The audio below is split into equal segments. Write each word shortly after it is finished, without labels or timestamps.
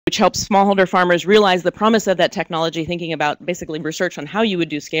which helps smallholder farmers realize the promise of that technology, thinking about basically research on how you would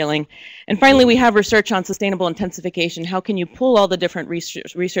do scaling. And finally, we have research on sustainable intensification. How can you pull all the different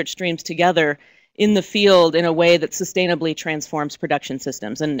research streams together in the field in a way that sustainably transforms production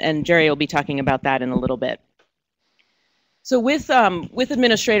systems? And Jerry will be talking about that in a little bit. So with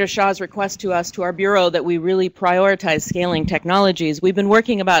Administrator Shah's request to us, to our Bureau, that we really prioritize scaling technologies, we've been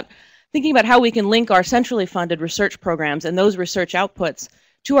thinking about how we can link our centrally funded research programs and those research outputs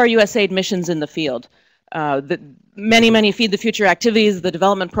to our USAID missions in the field. Many Feed the Future activities, the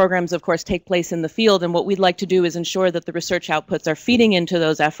development programs, of course, take place in the field, and what we'd like to do is ensure that the research outputs are feeding into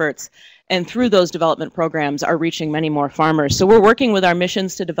those efforts, and through those development programs are reaching many more farmers. So we're working with our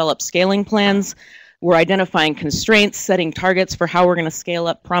missions to develop scaling plans. We're identifying constraints, setting targets for how we're going to scale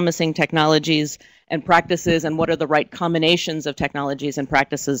up promising technologies and practices, and what are the right combinations of technologies and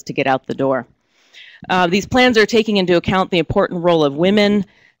practices to get out the door. These plans are taking into account the important role of women,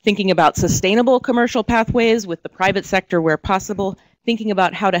 thinking about sustainable commercial pathways with the private sector where possible, thinking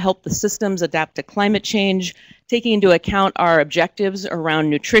about how to help the systems adapt to climate change, taking into account our objectives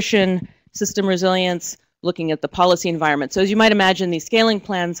around nutrition, system resilience, looking at the policy environment. So as you might imagine, these scaling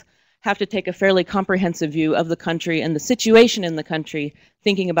plans have to take a fairly comprehensive view of the country and the situation in the country,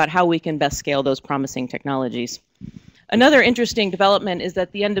 thinking about how we can best scale those promising technologies. Another interesting development is that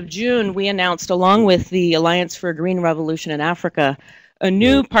at the end of June, we announced, along with the Alliance for a Green Revolution in Africa, a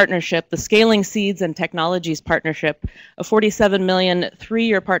new partnership, the Scaling Seeds and Technologies Partnership, a $47 million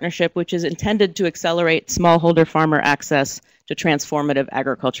three-year partnership which is intended to accelerate smallholder farmer access to transformative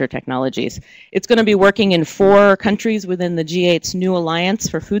agriculture technologies. It's going to be working in 4 countries within the G8's new Alliance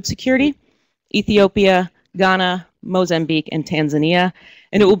for Food Security: Ethiopia, Ghana, Mozambique, and Tanzania.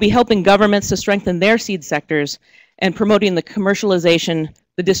 And it will be helping governments to strengthen their seed sectors and promoting the commercialization,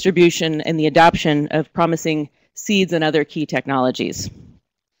 the distribution, and the adoption of promising seeds and other key technologies.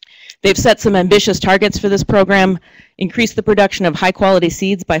 They've set some ambitious targets for this program: increase the production of high-quality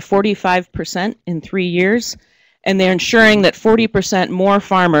seeds by 45% in 3 years, and they're ensuring that 40% more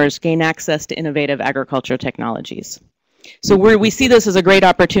farmers gain access to innovative agricultural technologies. So we see this as a great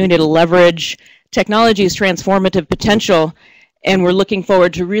opportunity to leverage technology's transformative potential, and we're looking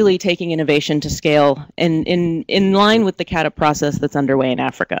forward to really taking innovation to scale in line with the CATA process that's underway in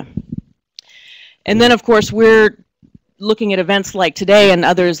Africa. And then, of course, we're looking at events like today and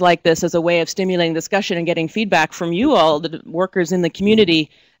others like this as a way of stimulating discussion and getting feedback from you all, the workers in the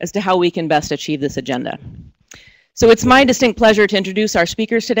community, as to how we can best achieve this agenda. So it's my distinct pleasure to introduce our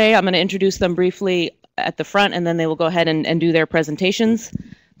speakers today. I'm going to introduce them briefly at the front, and then they will go ahead and do their presentations.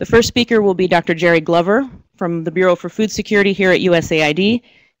 The first speaker will be Dr. Jerry Glover from the Bureau for Food Security here at USAID.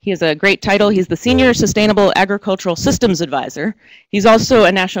 He has a great title. He's the Senior Sustainable Agricultural Systems Advisor. He's also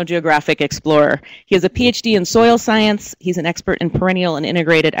a National Geographic explorer. He has a PhD in soil science. He's an expert in perennial and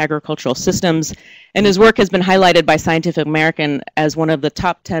integrated agricultural systems. And his work has been highlighted by Scientific American as one of the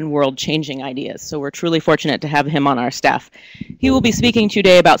top 10 world-changing ideas. So we're truly fortunate to have him on our staff. He will be speaking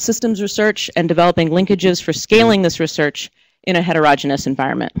today about systems research and developing linkages for scaling this research in a heterogeneous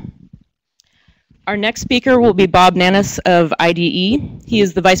environment. Our next speaker will be Bob Nanis of IDE. He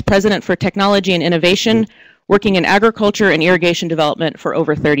is the Vice President for Technology and Innovation, working in agriculture and irrigation development for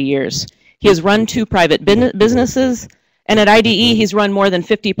over 30 years. He has run 2 private businesses, and at IDE he's run more than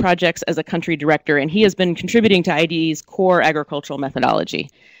 50 projects as a country director, and he has been contributing to IDE's core agricultural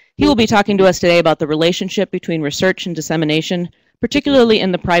methodology. He will be talking to us today about the relationship between research and dissemination, particularly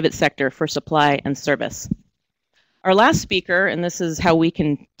in the private sector for supply and service. Our last speaker, and this is how we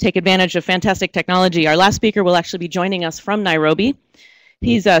can take advantage of fantastic technology, our last speaker will actually be joining us from Nairobi.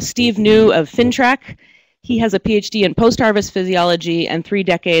 He's Steve New of FinTrack. He has a PhD in post-harvest physiology and 3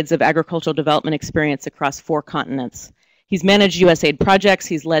 decades of agricultural development experience across 4 continents. He's managed USAID projects,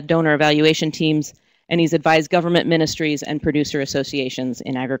 he's led donor evaluation teams, and he's advised government ministries and producer associations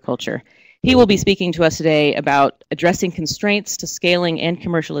in agriculture. He will be speaking to us today about addressing constraints to scaling and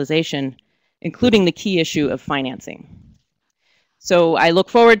commercialization, including the key issue of financing. So I look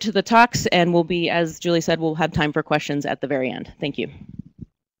forward to the talks, and we'll be, as Julie said, we'll have time for questions at the very end. Thank you.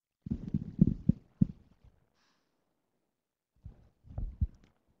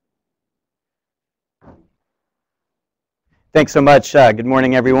 Thanks so much. Good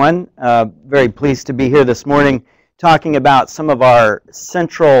morning, everyone. Very pleased to be here this morning talking about some of our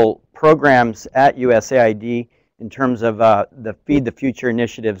central programs at USAID in terms of the Feed the Future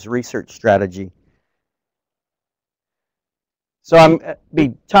Initiative's research strategy. So I'm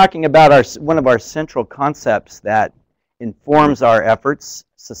be talking about one of our central concepts that informs our efforts,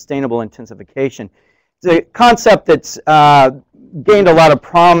 sustainable intensification. It's a concept that's gained a lot of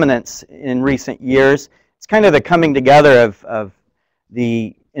prominence in recent years. It's kind of the coming together of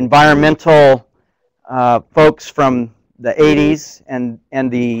the environmental folks from the 80s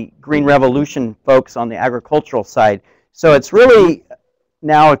and the Green Revolution folks on the agricultural side. So it's really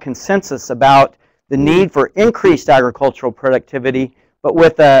now a consensus about the need for increased agricultural productivity, but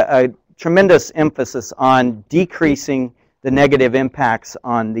with a tremendous emphasis on decreasing the negative impacts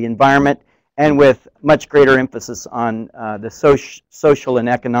on the environment, and with much greater emphasis on the social and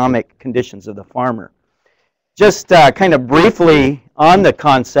economic conditions of the farmer. Just kind of briefly on the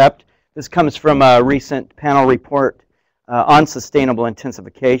concept, this comes from a recent panel report on sustainable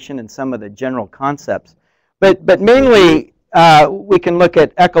intensification and some of the general concepts. But mainly, we can look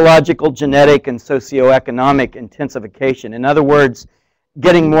at ecological, genetic, and socioeconomic intensification. In other words,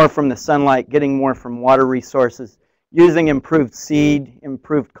 getting more from the sunlight, getting more from water resources, using improved seed,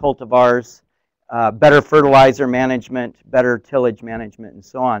 improved cultivars, better fertilizer management, better tillage management, and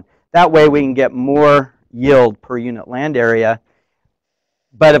so on. That way we can get more yield per unit land area.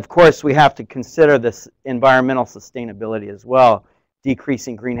 But of course, we have to consider this environmental sustainability as well,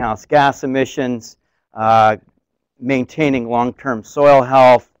 decreasing greenhouse gas emissions, maintaining long-term soil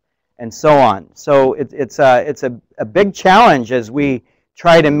health, and so on. So it's a big challenge as we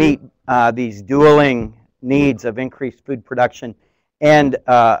try to meet these dueling needs of increased food production and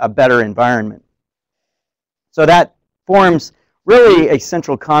a better environment. So that forms really a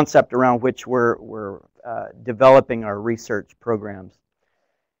central concept around which we're developing our research programs.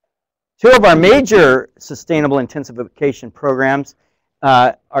 Two of our major sustainable intensification programs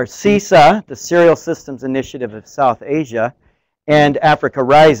are CISA, the Cereal Systems Initiative of South Asia, and Africa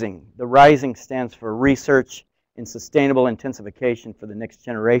Rising. The Rising stands for Research in Sustainable Intensification for the Next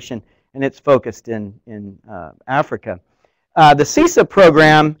Generation, and it's focused in Africa. The CISA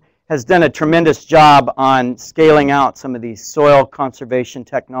program has done a tremendous job on scaling out some of these soil conservation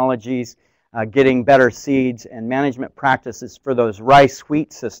technologies, getting better seeds and management practices for those rice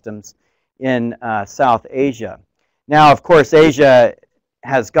wheat systems in South Asia. Now, of course, Asia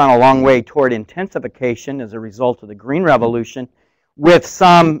has gone a long way toward intensification as a result of the Green Revolution, with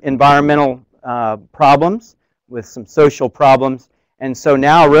some environmental problems, with some social problems. And so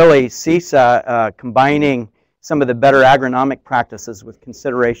now really CISA combining some of the better agronomic practices with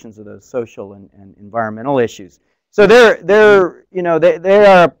considerations of those social and environmental issues. So they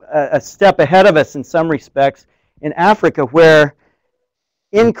are a step ahead of us in some respects in Africa, where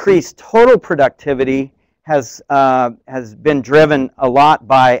increased total productivity has been driven a lot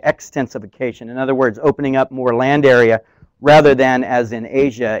by extensification. In other words, opening up more land area rather than, as in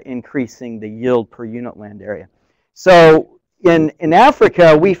Asia, increasing the yield per unit land area. So in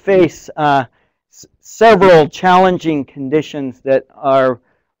Africa, we face several challenging conditions that are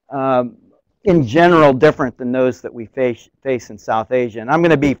in general different than those that we face in South Asia. And I'm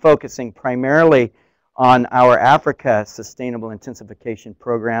going to be focusing primarily on our Africa Sustainable Intensification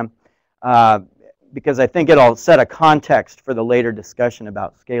Program because I think it'll set a context for the later discussion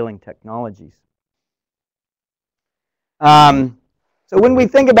about scaling technologies. So when we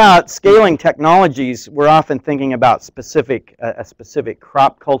think about scaling technologies, we're often thinking about a specific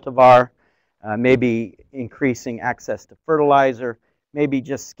crop cultivar, maybe increasing access to fertilizer, maybe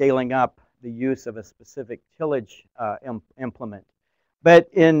just scaling up the use of a specific tillage implement. But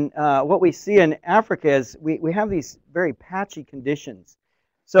in what we see in Africa is we have these very patchy conditions.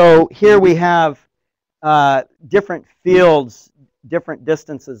 So here we have different fields, different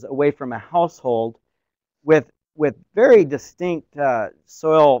distances away from a household with very distinct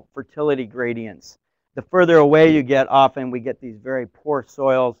soil fertility gradients. The further away you get, often we get these very poor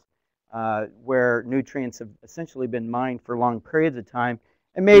soils where nutrients have essentially been mined for long periods of time,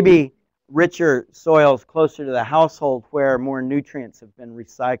 and maybe richer soils closer to the household where more nutrients have been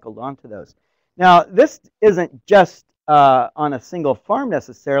recycled onto those. Now, this isn't just on a single farm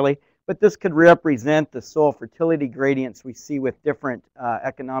necessarily, but this could represent the soil fertility gradients we see with different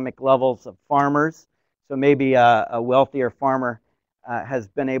economic levels of farmers. So maybe a wealthier farmer has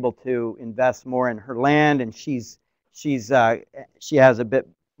been able to invest more in her land, and she has a bit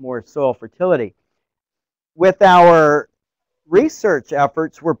more soil fertility. With our research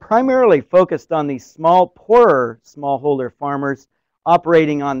efforts, we're primarily focused on these poorer smallholder farmers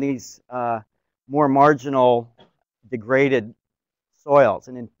operating on these more marginal, degraded soils.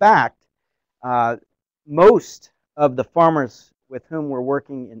 And in fact, most of the farmers with whom we're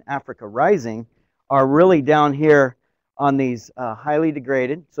working in Africa Rising are really down here on these highly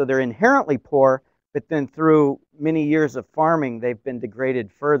degraded. So they're inherently poor, but then through many years of farming, they've been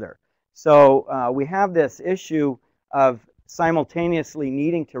degraded further. So we have this issue of simultaneously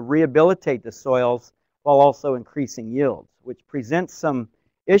needing to rehabilitate the soils while also increasing yields, which presents some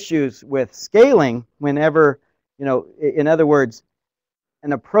issues with scaling whenever, in other words,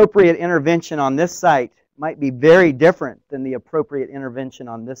 an appropriate intervention on this site might be very different than the appropriate intervention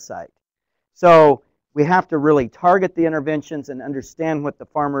on this site. So we have to really target the interventions and understand what the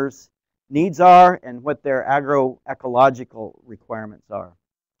farmers' needs are and what their agroecological requirements are.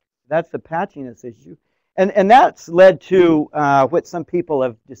 That's the patchiness issue. And that's led to what some people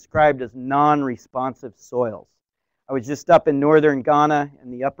have described as non-responsive soils. I was just up in northern Ghana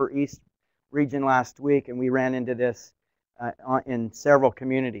in the Upper East region last week, and we ran into this in several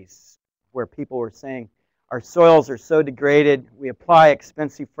communities where people were saying, our soils are so degraded, we apply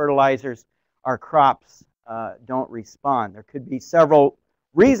expensive fertilizers, our crops don't respond. There could be several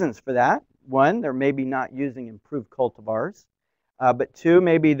reasons for that. One, they're maybe not using improved cultivars. But two,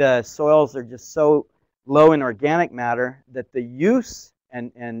 maybe the soils are just so low in organic matter that the use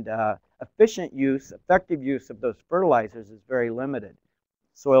and efficient use, effective use of those fertilizers is very limited.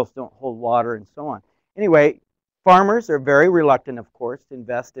 Soils don't hold water and so on. Anyway, farmers are very reluctant, of course, to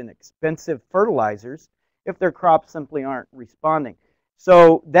invest in expensive fertilizers if their crops simply aren't responding.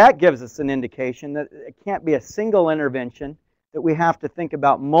 So that gives us an indication that it can't be a single intervention, that we have to think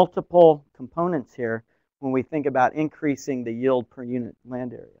about multiple components here when we think about increasing the yield per unit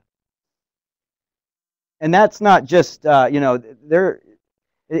land area. And that's not just,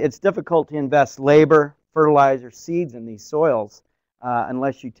 it's difficult to invest labor, fertilizer, seeds in these soils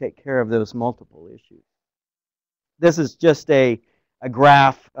unless you take care of those multiple issues. This is just a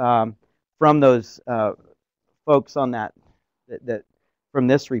graph from those folks on that from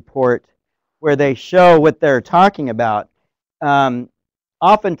this report where they show what they're talking about.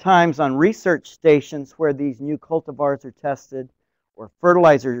 Oftentimes on research stations where these new cultivars are tested or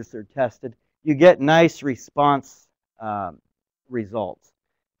fertilizers are tested, you get nice response results.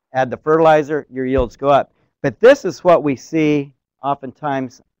 Add the fertilizer, your yields go up. But this is what we see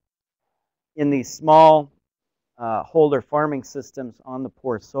oftentimes in these small holder farming systems on the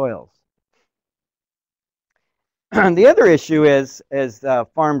poor soils. The other issue is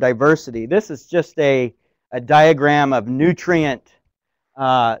farm diversity. This is just a diagram of nutrient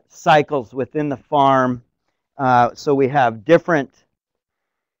cycles within the farm. So we have different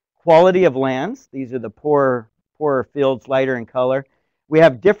quality of lands. These are the poorer fields, lighter in color. We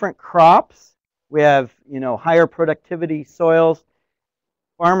have different crops. We have, higher productivity soils.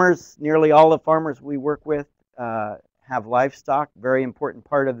 Farmers, nearly all the farmers we work with have livestock, very important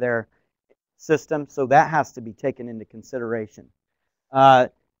part of their system, so that has to be taken into consideration.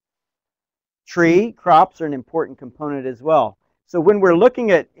 Tree crops are an important component as well. So when we're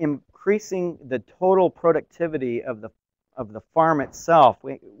looking at increasing the total productivity of the farm itself,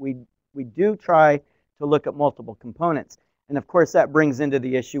 we do try to look at multiple components. And of course that brings into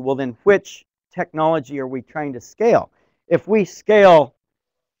the issue, well then which technology are we trying to scale? If we scale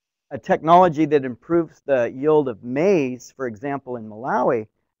a technology that improves the yield of maize, for example in Malawi,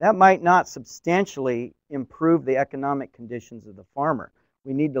 that might not substantially improve the economic conditions of the farmer.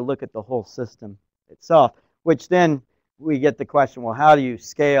 We need to look at the whole system itself, which then we get the question, well, how do you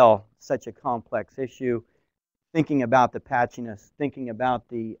scale such a complex issue, thinking about the patchiness, thinking about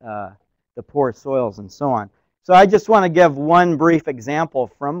the poor soils and so on. So I just want to give one brief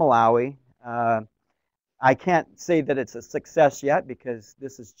example from Malawi. I can't say that it's a success yet because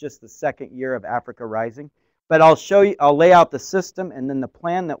this is just the second year of Africa Rising. But I'll lay out the system and then the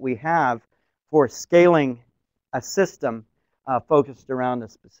plan that we have for scaling a system focused around a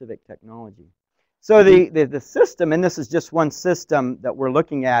specific technology. So the system, and this is just one system that we're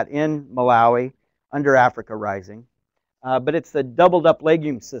looking at in Malawi under Africa Rising, but it's the doubled up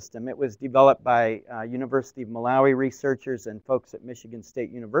legume system. It was developed by University of Malawi researchers and folks at Michigan State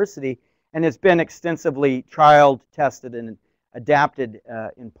University, and it's been extensively trialed, tested, and adapted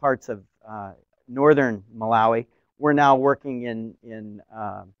in parts of northern Malawi. We're now working in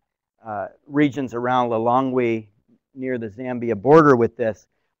regions around Lilongwe near the Zambia border with this.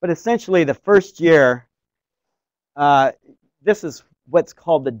 But essentially the first year, this is what's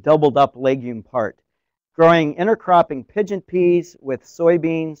called the doubled up legume part. Growing intercropping pigeon peas with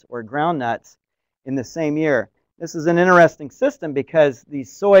soybeans or groundnuts in the same year. This is an interesting system because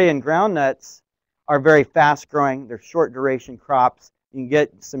these soy and groundnuts are very fast growing. They're short duration crops. You can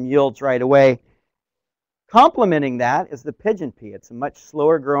get some yields right away. Complementing that is the pigeon pea. It's a much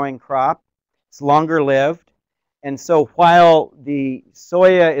slower growing crop. It's longer lived. And so while the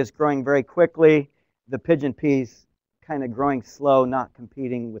soya is growing very quickly, the pigeon pea's kind of growing slow, not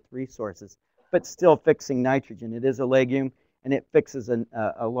competing with resources, but still fixing nitrogen. It is a legume, and it fixes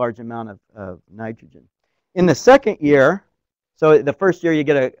a large amount of nitrogen. In the second year, so the first year you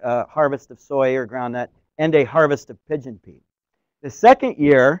get a harvest of soy or groundnut and a harvest of pigeon pea. The second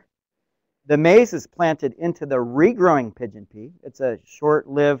year, The maize is planted into the regrowing pigeon pea. It's a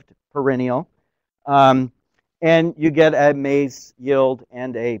short-lived perennial. And you get a maize yield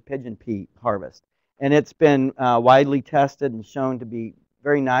and a pigeon pea harvest. And it's been widely tested and shown to be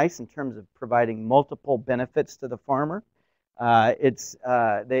very nice in terms of providing multiple benefits to the farmer.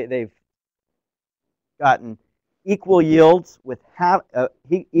 They've gotten equal yields with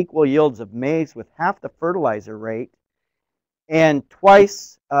equal yields of maize with half the fertilizer rate, and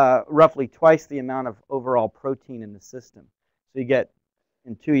roughly twice the amount of overall protein in the system. So you get,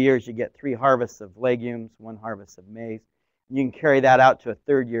 in 2 years, you get 3 harvests of legumes, 1 harvest of maize. And you can carry that out to a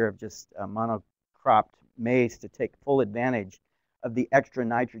 3rd year of just monocropped maize to take full advantage of the extra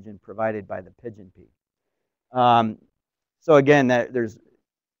nitrogen provided by the pigeon pea. So again,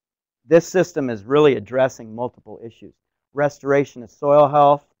 this system is really addressing multiple issues: restoration of soil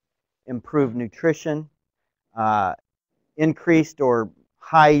health, improved nutrition, increased or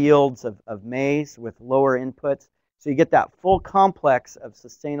high yields of maize with lower inputs. So you get that full complex of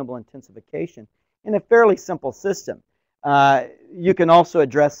sustainable intensification in a fairly simple system. You can also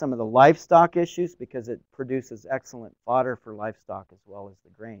address some of the livestock issues because it produces excellent fodder for livestock as well as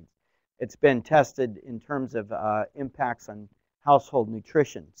the grains. It's been tested in terms of impacts on household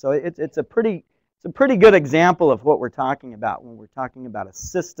nutrition. So it's a pretty good example of what we're talking about when we're talking about a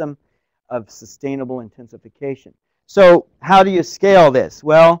system of sustainable intensification. So how do you scale this?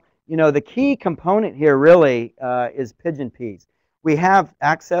 Well, you know, the key component here really is pigeon peas. We have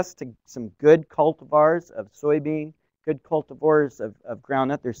access to some good cultivars of soybean, good cultivars of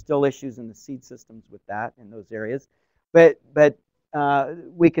groundnut. There's still issues in the seed systems with that in those areas, but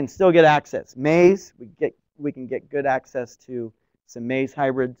we can still get access. Maize, we can get good access to some maize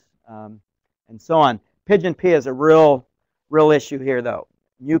hybrids and so on. Pigeon pea is a real issue here, though.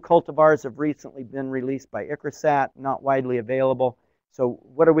 New cultivars have recently been released by ICRISAT, not widely available. So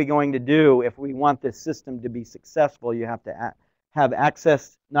what are we going to do if we want this system to be successful? You have to have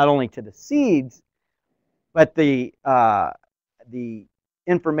access not only to the seeds, but the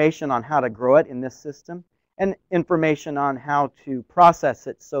information on how to grow it in this system, and information on how to process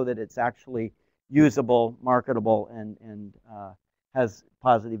it so that it's actually usable, marketable, and has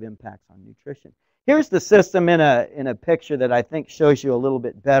positive impacts on nutrition. Here's the system in a picture that I think shows you a little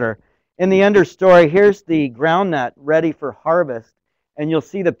bit better. In the understory, here's the groundnut ready for harvest, and you'll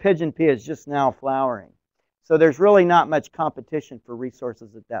see the pigeon pea is just now flowering. So there's really not much competition for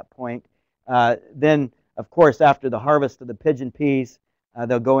resources at that point. Then, of course, after the harvest of the pigeon peas,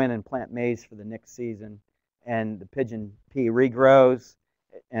 they'll go in and plant maize for the next season, and the pigeon pea regrows.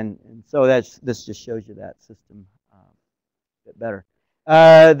 And so this just shows you that system a bit better.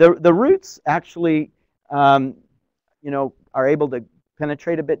 The roots actually, are able to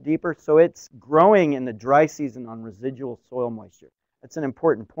penetrate a bit deeper, so it's growing in the dry season on residual soil moisture. That's an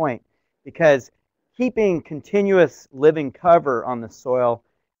important point because keeping continuous living cover on the soil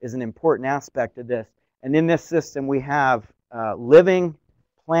is an important aspect of this. And in this system, we have living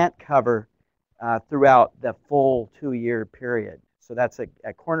plant cover throughout the full 2-year period. So that's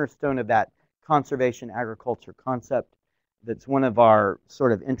a cornerstone of that conservation agriculture concept. That's one of our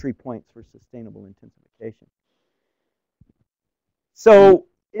sort of entry points for sustainable intensification. So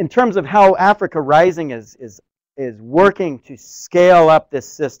in terms of how Africa Rising is working to scale up this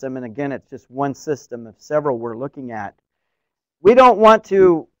system, and again, it's just one system of several we're looking at, we don't want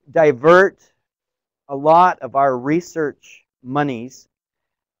to divert a lot of our research monies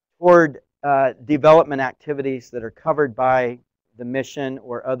toward development activities that are covered by the mission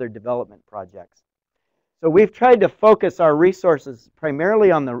or other development projects. So we've tried to focus our resources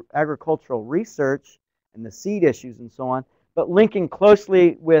primarily on the agricultural research and the seed issues and so on, but linking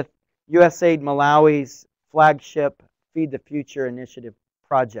closely with USAID Malawi's flagship Feed the Future initiative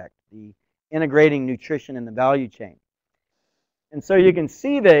project, the integrating nutrition in the value chain. And so you can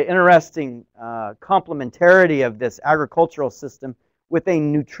see the interesting complementarity of this agricultural system with a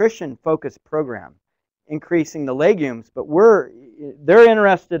nutrition-focused program, increasing the legumes, but they're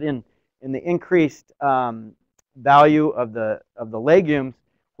interested in the increased value of the legumes,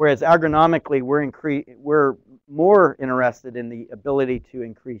 whereas agronomically we're more interested in the ability to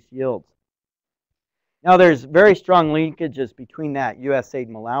increase yields. Now there's very strong linkages between that USAID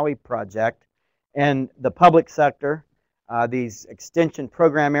Malawi project and the public sector. These extension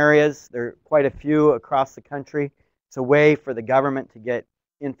program areas, there are quite a few across the country. It's a way for the government to get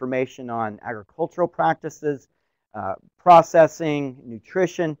information on agricultural practices, processing,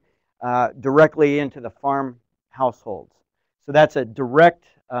 nutrition, directly into the farm households. So that's a direct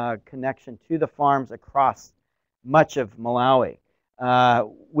connection to the farms across much of Malawi.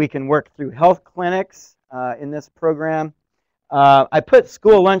 We can work through health clinics in this program. I put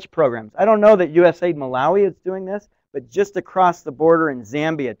school lunch programs. I don't know that USAID Malawi is doing this, but just across the border in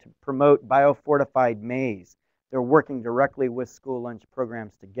Zambia to promote biofortified maize, they're working directly with school lunch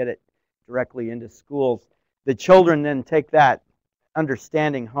programs to get it directly into schools. The children then take that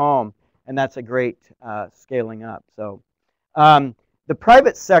understanding home, and that's a great scaling up. So the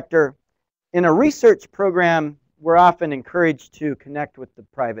private sector, in a research program, we're often encouraged to connect with the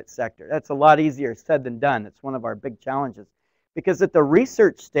private sector. That's a lot easier said than done. It's one of our big challenges. Because at the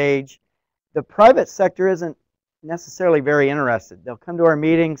research stage, the private sector isn't necessarily very interested. They'll come to our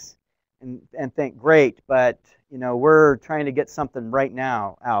meetings and think, great, but you know, we're trying to get something right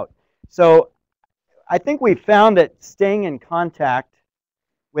now out. So I think we found that staying in contact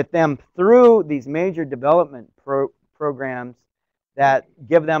with them through these major development programs that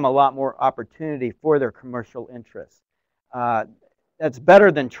give them a lot more opportunity for their commercial interests. That's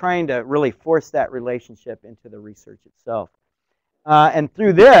better than trying to really force that relationship into the research itself. And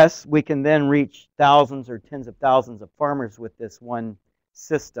through this, we can then reach thousands or tens of thousands of farmers with this one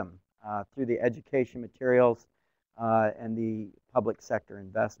system through the education materials and the public sector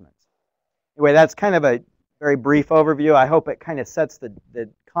investments. Anyway, that's kind of a very brief overview. I hope it kind of sets the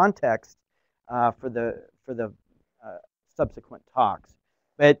context for the subsequent talks.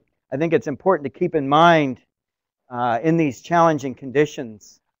 But I think it's important to keep in mind in these challenging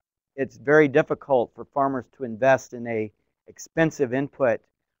conditions, it's very difficult for farmers to invest in a expensive input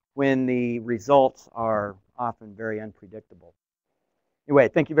when the results are often very unpredictable. Anyway,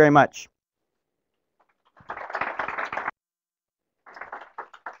 thank you very much.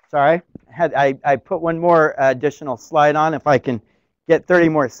 Sorry, I put one more additional slide on if I can get 30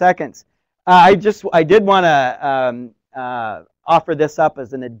 more seconds. I did want to offer this up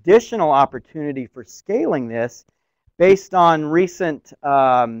as an additional opportunity for scaling this based on recent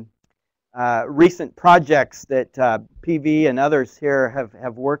recent projects that PV and others here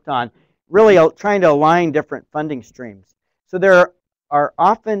have worked on, really trying to align different funding streams. So there are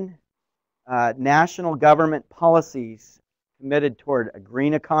often national government policies committed toward a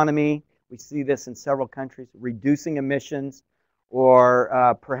green economy. We see this in several countries, reducing emissions,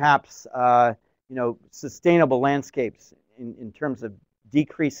 or perhaps you know, sustainable landscapes in terms of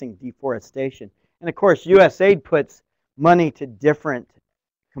decreasing deforestation. And of course, USAID puts money to different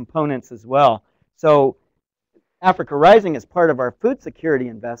components as well. So Africa Rising is part of our food security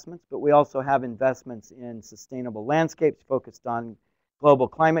investments, but we also have investments in sustainable landscapes focused on global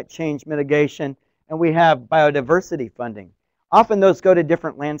climate change mitigation, and we have biodiversity funding. Often those go to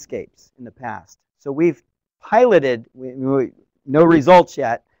different landscapes in the past. So we've piloted, no results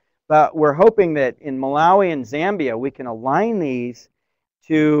yet, but we're hoping that in Malawi and Zambia we can align these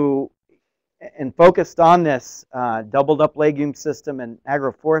to and focused on this doubled up legume system and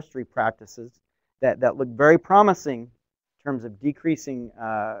agroforestry practices that look very promising in terms of decreasing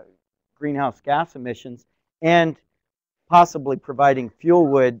greenhouse gas emissions and possibly providing fuel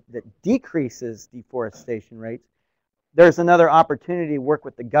wood that decreases deforestation rates. There's another opportunity to work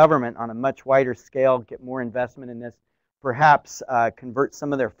with the government on a much wider scale, get more investment in this, perhaps convert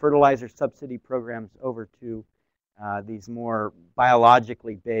some of their fertilizer subsidy programs over to these more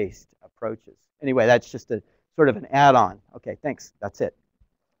biologically based approaches. Anyway, that's just a sort of an add-on. Okay, thanks. That's it.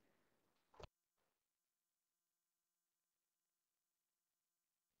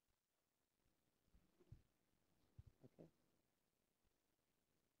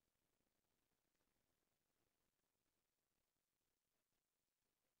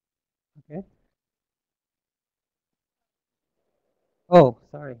 Okay. Oh,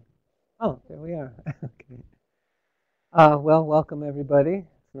 sorry. Oh, there we are. Okay. Well, welcome everybody.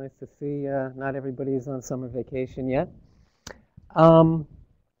 It's nice to see not everybody is on summer vacation yet. I'm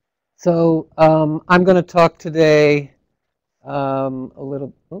going to talk today a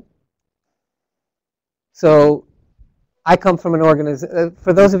little. Oh. So I come from an organization.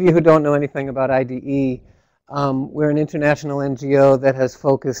 For those of you who don't know anything about IDE, we're an international NGO that has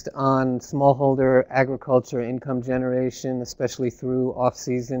focused on smallholder agriculture income generation, especially through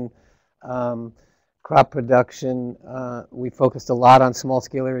off-season crop production. We focused a lot on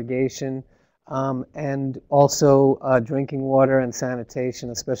small-scale irrigation and also drinking water and sanitation.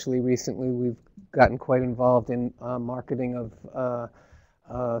 Especially recently, we've gotten quite involved in marketing of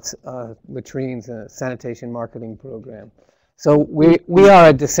latrines, a sanitation marketing program. So we are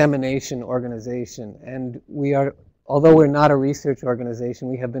a dissemination organization, and we are, although we're not a research organization,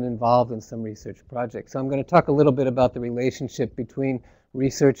 we have been involved in some research projects. So I'm going to talk a little bit about the relationship between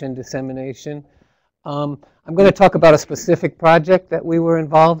research and dissemination. I'm going to talk about a specific project that we were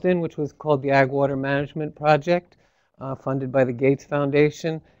involved in, which was called the Ag Water Management Project, funded by the Gates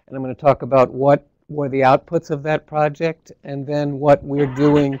Foundation. And I'm going to talk about what were the outputs of that project, and then what we're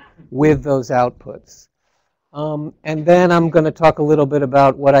doing with those outputs. And then I'm going to talk a little bit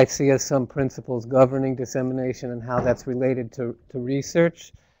about what I see as some principles governing dissemination and how that's related to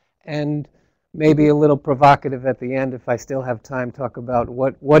research. And maybe a little provocative at the end, if I still have time, talk about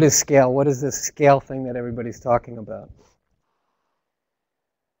what is scale? What is this scale thing that everybody's talking about?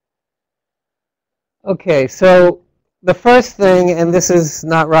 Okay, so the first thing, and this is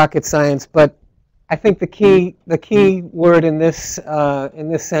not rocket science, but I think the key word in this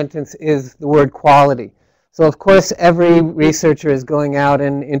sentence is the word quality. So of course every researcher is going out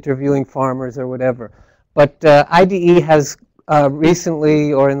and interviewing farmers or whatever, but IDE has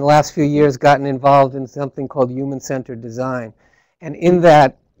recently, or in the last few years, gotten involved in something called human-centered design. And in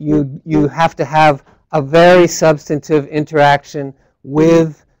that, you have to have a very substantive interaction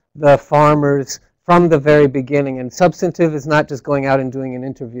with the farmers from the very beginning. And substantive is not just going out and doing an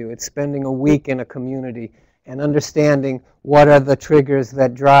interview. It's spending a week in a community and understanding what are the triggers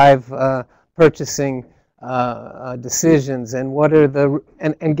that drive purchasing decisions, and what are the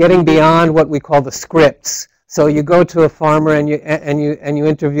and getting beyond what we call the scripts. So you go to a farmer and you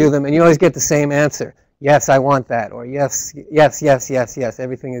interview them, and you always get the same answer: yes, I want that, or yes, yes, yes, yes, yes.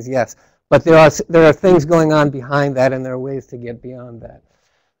 Everything is yes. But there are things going on behind that, and there are ways to get beyond that.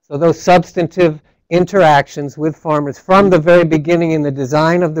 So those substantive interactions with farmers from the very beginning in the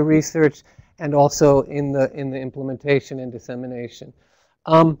design of the research, and also in the implementation and dissemination.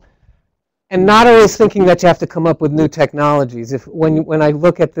 And not always thinking that you have to come up with new technologies. When I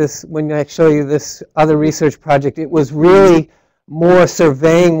look at this, when I show you this other research project, it was really more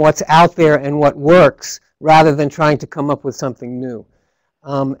surveying what's out there and what works, rather than trying to come up with something new.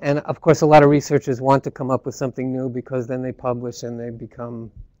 And of course, a lot of researchers want to come up with something new because then they publish and they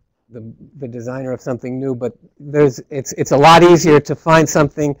become the designer of something new. But it's a lot easier to find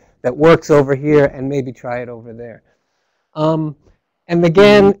something that works over here and maybe try it over there. And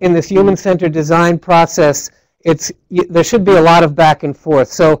again, in this human-centered design process, there should be a lot of back and forth.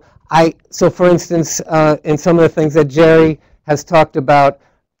 So for instance, in some of the things that Jerry has talked about,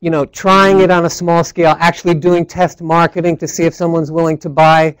 trying it on a small scale, actually doing test marketing to see if someone's willing to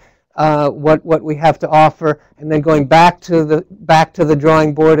buy what we have to offer, and then going back to the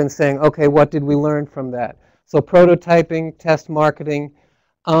drawing board and saying, okay, what did we learn from that? So prototyping, test marketing.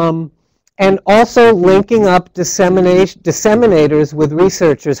 And also linking up disseminators with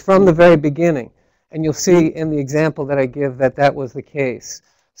researchers from the very beginning. And you'll see in the example that I give that was the case.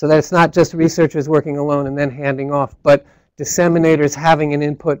 So that it's not just researchers working alone and then handing off, but disseminators having an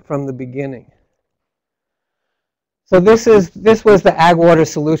input from the beginning. So this was the Ag Water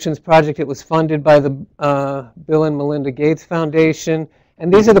Solutions Project. It was funded by the Bill and Melinda Gates Foundation.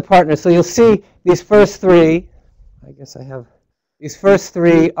 And these are the partners. So you'll see these first three. I guess I have... These first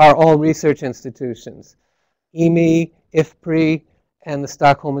three are all research institutions: EME, IFPRI, and the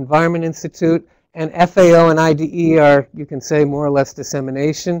Stockholm Environment Institute. And FAO and IDE are, you can say, more or less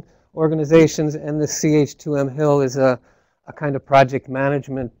dissemination organizations. And the CH2M Hill is a kind of project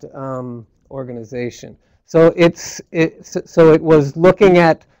management organization. So it was looking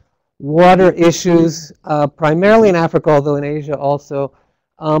at water issues primarily in Africa, although in Asia also,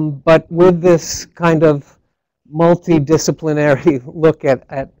 but with this kind of multidisciplinary look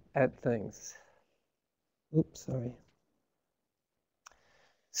at things. Oops, sorry.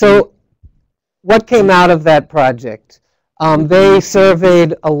 So what came out of that project? They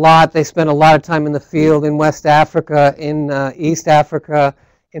surveyed a lot. They spent a lot of time in the field in West Africa, in East Africa,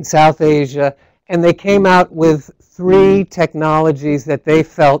 in South Asia, and they came out with 3 technologies that they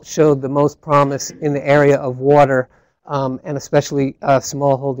felt showed the most promise in the area of water, and especially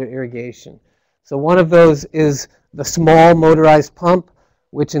smallholder irrigation. So one of those is the small motorized pump,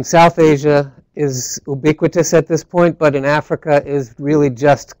 which in South Asia is ubiquitous at this point, but in Africa is really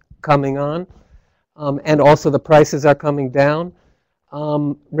just coming on. And also the prices are coming down.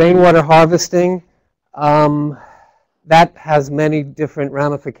 Rainwater harvesting, that has many different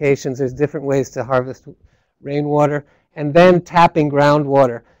ramifications. There's different ways to harvest rainwater. And then tapping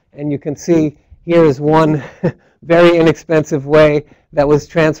groundwater. And you can see here is one very inexpensive way that was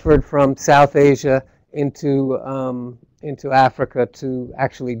transferred from South Asia into Africa to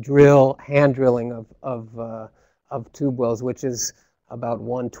actually hand drilling of tube wells, which is about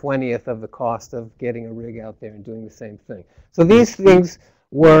 1/20th of the cost of getting a rig out there and doing the same thing. So these things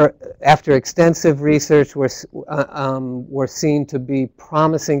were, after extensive research, were seen to be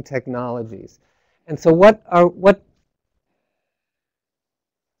promising technologies. And so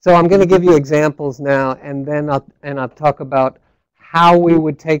so I'm going to give you examples now, and then I'll talk about how we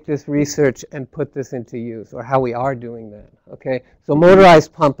would take this research and put this into use, or how we are doing that. Okay, so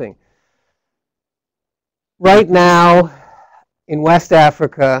motorized pumping. right now, in West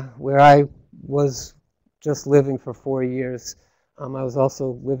Africa, where I was just living for 4 years, I was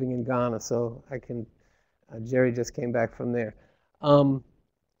also living in Ghana, so I can, Jerry just came back from there.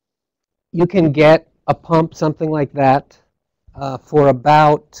 You can get a pump, something like that, for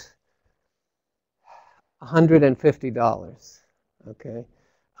about $150, okay?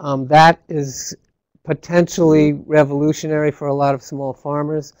 That is potentially revolutionary for a lot of small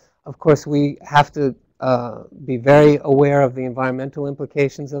farmers. Of course, we have to be very aware of the environmental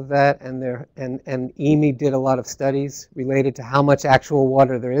implications of that, and EME did a lot of studies related to how much actual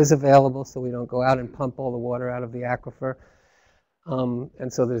water there is available, so we don't go out and pump all the water out of the aquifer,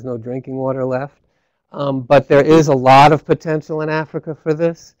 and so there's no drinking water left. But there is a lot of potential in Africa for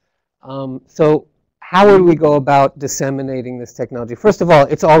this. So how would we go about disseminating this technology? First of all,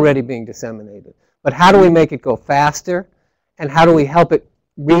 it's already being disseminated, but how do we make it go faster, and how do we help it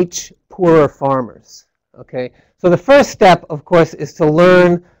reach poorer farmers? Okay, so the first step, of course, is to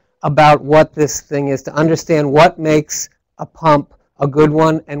learn about what this thing is, to understand what makes a pump a good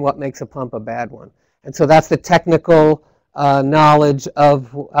one and what makes a pump a bad one. And so that's the technical knowledge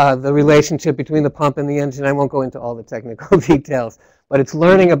of the relationship between the pump and the engine. I won't go into all the technical details, but it's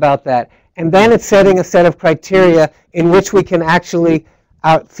learning about that. And then it's setting a set of criteria in which we can actually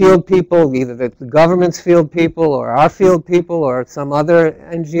field people, either the government's field people or our field people or some other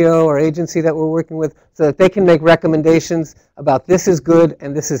NGO or agency that we're working with, so that they can make recommendations about this is good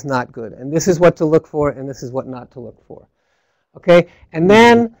and this is not good, and this is what to look for and this is what not to look for. Okay, and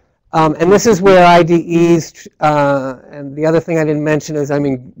then, and this is where IDEs, and the other thing I didn't mention is, I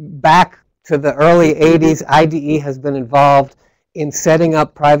mean, back to the early 80s, IDE has been involved in setting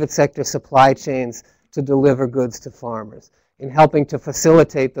up private sector supply chains to deliver goods to farmers, in helping to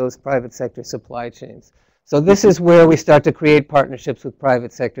facilitate those private sector supply chains. So this is where we start to create partnerships with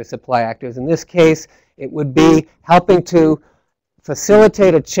private sector supply actors. In this case, it would be helping to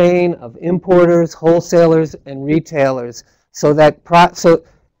facilitate a chain of importers, wholesalers, and retailers, so that so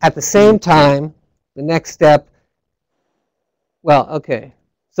at the same time, the next step, well, okay,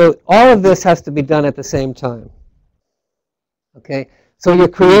 so all of this has to be done at the same time. Okay, so you're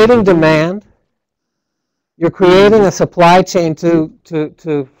creating demand. You're creating a supply chain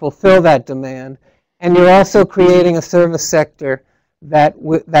to fulfill that demand, and you're also creating a service sector that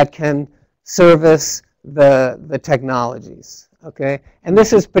can service the technologies. Okay, and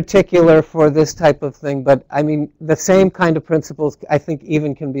this is particular for this type of thing, but I mean the same kind of principles I think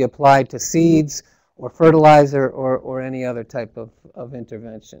even can be applied to seeds or fertilizer or any other type of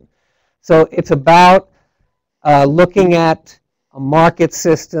intervention. So it's about looking at a market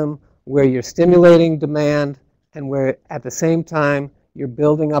system where you're stimulating demand and where at the same time you're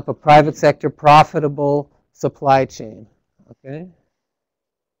building up a private sector profitable supply chain. Okay?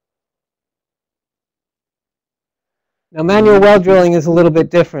 Now manual well drilling is a little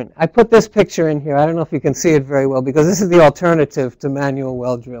bit different. I put this picture in here. I don't know if you can see it very well because this is the alternative to manual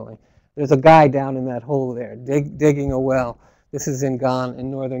well drilling. There's a guy down in that hole there digging a well. This is in Ghana,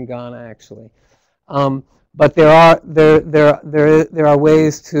 in northern Ghana actually. But there are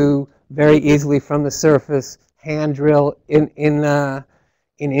ways to very easily from the surface hand drill. In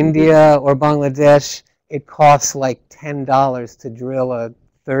India or Bangladesh, it costs like $10 to drill a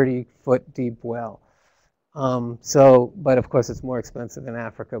 30-foot deep well. But of course it's more expensive in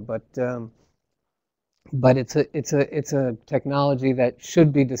Africa. But it's a technology that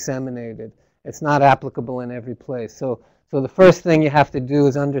should be disseminated. It's not applicable in every place. So the first thing you have to do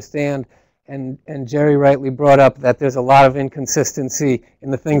is understand. And Jerry rightly brought up that there's a lot of inconsistency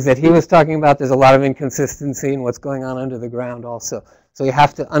in the things that he was talking about. There's a lot of inconsistency in what's going on under the ground also. So you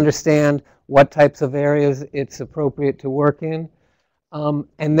have to understand what types of areas it's appropriate to work in.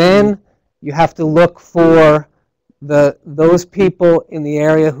 And then you have to look for those people in the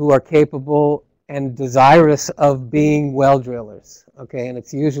area who are capable and desirous of being well drillers. Okay, and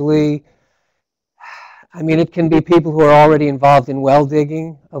it's usually, I mean, it can be people who are already involved in well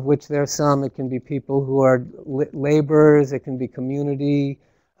digging, of which there are some. It can be people who are laborers. It can be community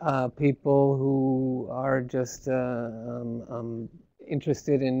people who are just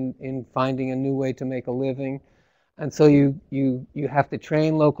interested in finding a new way to make a living. And so you have to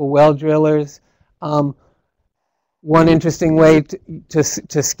train local well drillers. One interesting way to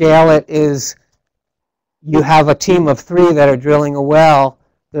scale it is you have a team of 3 that are drilling a well.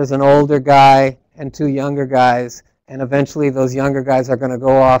 There's an older guy and 2 younger guys, and eventually those younger guys are going to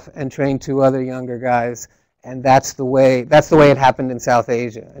go off and train 2 other younger guys, and that's the way it happened in South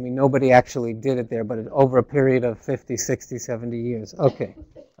Asia. I mean, nobody actually did it there, but over a period of 50, 60, 70 years. Okay,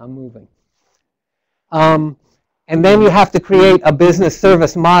 I'm moving. And then you have to create a business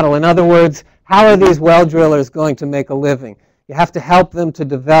service model. In other words, how are these well drillers going to make a living? You have to help them to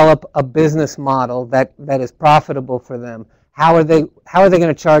develop a business model that is profitable for them. How are they going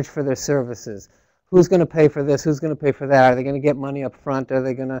to charge for their services? Who's going to pay for this? Who's going to pay for that? Are they going to get money up front? Are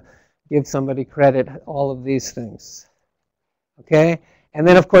they going to give somebody credit? All of these things. Okay? And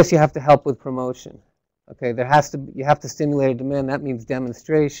then, of course, you have to help with promotion. Okay? You have to stimulate a demand. That means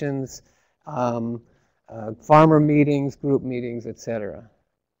demonstrations, farmer meetings, group meetings, etc.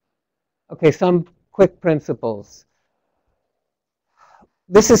 Okay, some quick principles.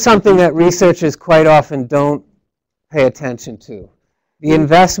 This is something that researchers quite often don't pay attention to. The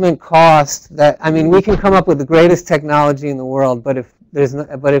investment cost that, I mean, we can come up with the greatest technology in the world, but if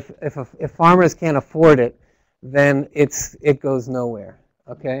farmers can't afford it, then it goes nowhere.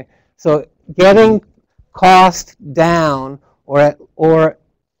 Okay, so getting cost down, or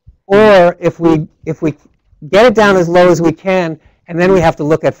if we get it down as low as we can, and then we have to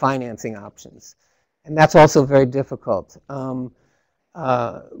look at financing options, and that's also very difficult.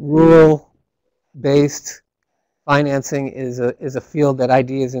 Rural-based financing is a field that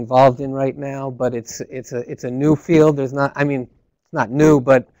ID is involved in right now, but it's a new field. It's not new,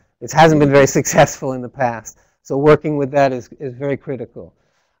 but it hasn't been very successful in the past. So working with that is very critical.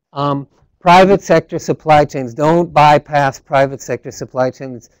 Private sector supply chains. Don't bypass private sector supply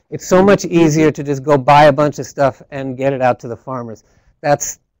chains. It's so much easier to just go buy a bunch of stuff and get it out to the farmers.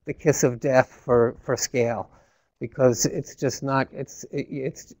 That's the kiss of death for scale, because it's just not, it's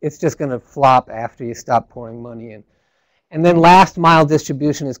just going to flop after you stop pouring money in. And then last mile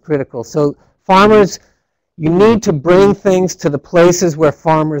distribution is critical. So farmers, you need to bring things to the places where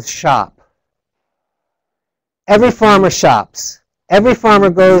farmers shop. Every farmer shops. Every farmer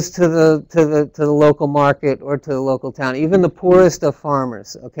goes to the local market or to the local town, even the poorest of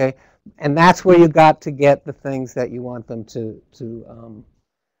farmers, okay? And that's where you got to get the things that you want them to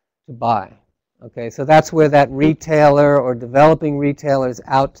buy. Okay, so that's where that retailer or developing retailers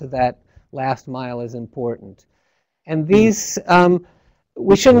out to that last mile is important. And these,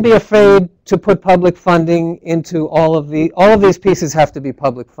 we shouldn't be afraid to put public funding into all of these pieces have to be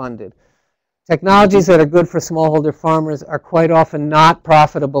public funded. Technologies that are good for smallholder farmers are quite often not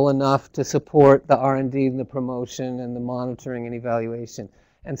profitable enough to support the R&D and the promotion and the monitoring and evaluation.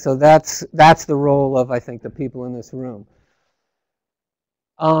 And so that's the role of, I think, the people in this room.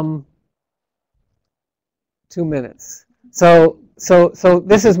 2 minutes. So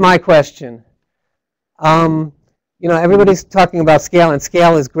this is my question. You know, everybody's talking about scale, and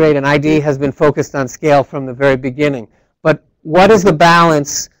scale is great, and ID has been focused on scale from the very beginning. But what is the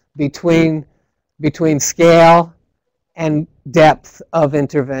balance between scale and depth of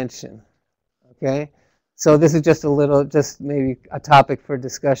intervention? Okay, so this is just maybe a topic for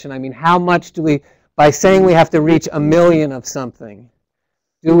discussion. I mean, how much do we, by saying we have to reach 1 million of something,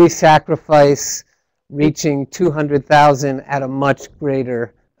 do we sacrifice reaching 200,000 at a much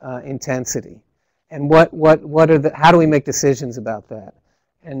greater intensity? And how do we make decisions about that?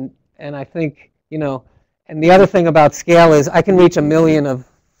 And I think, you know, and the other thing about scale is I can reach 1 million of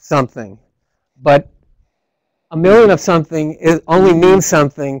something, but 1 million of something only means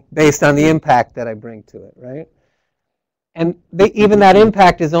something based on the impact that I bring to it, right? And even that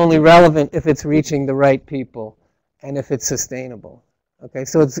impact is only relevant if it's reaching the right people and if it's sustainable. Okay,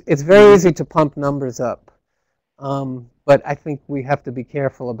 so it's very easy to pump numbers up, but I think we have to be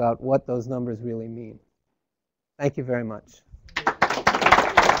careful about what those numbers really mean. Thank you very much.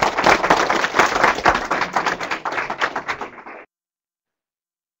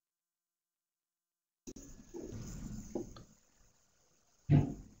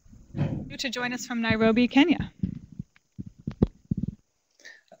 To join us from Nairobi, Kenya.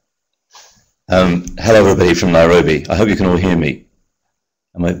 Hello, everybody from Nairobi. I hope you can all hear me.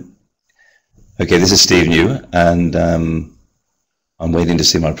 Okay, this is Steve New, and I'm waiting to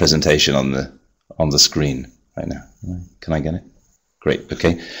see my presentation on the screen right now. Can I get it? Great.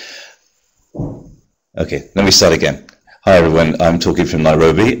 Okay. Okay. Let me start again. Hi, everyone. I'm talking from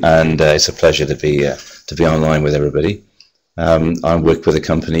Nairobi, and it's a pleasure to be online with everybody. I work with a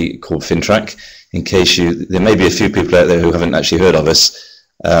company called FinTrack. In case there may be a few people out there who haven't actually heard of us.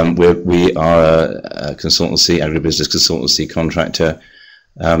 We are a consultancy, agribusiness consultancy contractor.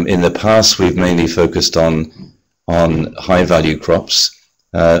 In the past, we've mainly focused on high-value crops.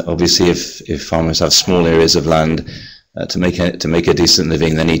 Obviously, if farmers have small areas of land to make a decent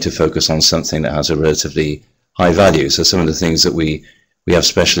living, they need to focus on something that has a relatively high value. So some of the things that we have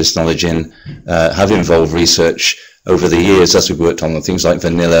specialist knowledge in have involved research over the years as we've worked on things like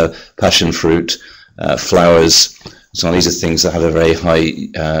vanilla, passion fruit, flowers. So these are things that have a very high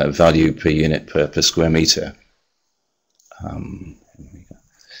value per unit per square meter.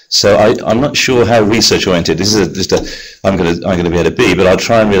 So I'm not sure how research oriented. This is just I'm going to be at a B, but I'll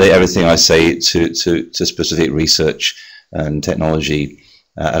try and relate everything I say to specific research and technology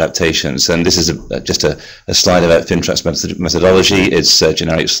adaptations. And this is just a slide about FinTrack's methodology. It's a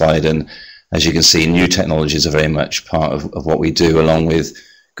generic slide, and as you can see, new technologies are very much part of what we do, along with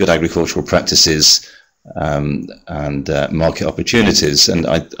good agricultural practices and market opportunities. And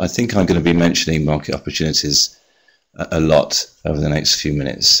I think I'm going to be mentioning market opportunities a lot over the next few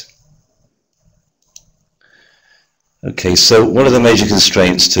minutes. Okay, so what are the major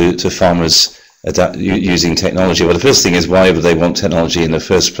constraints to farmers using technology? Well, the first thing is, why would they want technology in the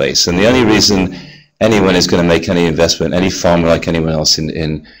first place? And the only reason anyone is going to make any investment, any farmer like anyone else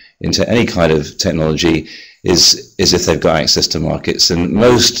into any kind of technology, is if they've got access to markets. And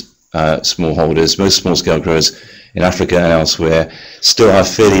most smallholders, most small-scale growers in Africa and elsewhere still have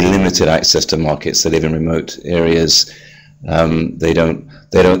fairly limited access to markets. They live in remote areas. They don't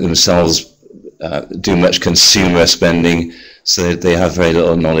themselves do much consumer spending, so they have very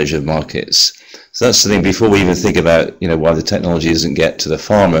little knowledge of markets. So that's the thing. Before we even think about why the technology doesn't get to the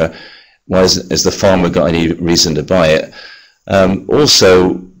farmer, why has the farmer got any reason to buy it?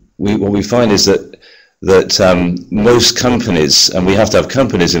 Also, what we find is that most companies, and we have to have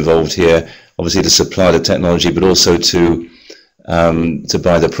companies involved here, obviously to supply the technology, but also to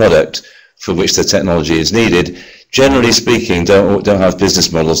buy the product for which the technology is needed, generally speaking, don't have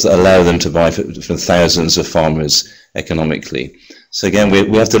business models that allow them to buy from thousands of farmers economically. So again,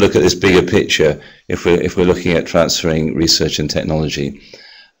 we have to look at this bigger picture if we're looking at transferring research and technology.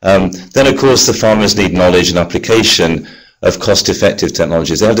 Then, of course, the farmers need knowledge and application of cost-effective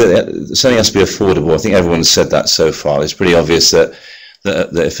technologies. Something has to be affordable. I think everyone's said that so far. It's pretty obvious that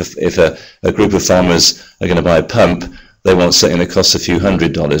if a group of farmers are going to buy a pump, they want something that costs a few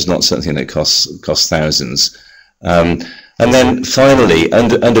 $100s, not something that costs thousands. And then finally,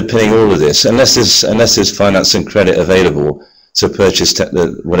 underpinning all of this, unless there's finance and credit available to purchase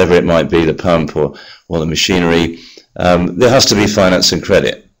whatever it might be, the pump or the machinery, there has to be finance and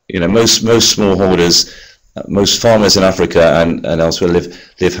credit. Most smallholders, most farmers in Africa and elsewhere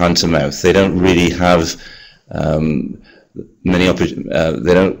live hand to mouth. They don't really have many opportunities.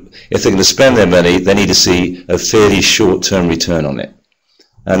 If they're going to spend their money, they need to see a fairly short-term return on it.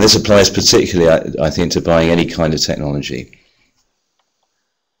 And this applies particularly, I think, to buying any kind of technology.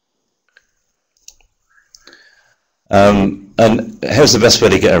 And how's the best way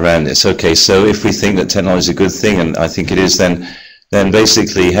to get around this? Okay, so if we think that technology is a good thing, and I think it is, then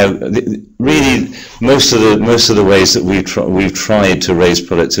basically, really most of the ways that we've tried to raise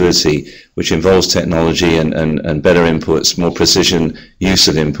productivity, which involves technology and better inputs, more precision use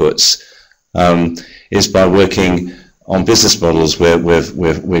of inputs, is by working on business models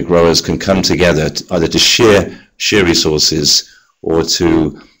where growers can come together either to share resources or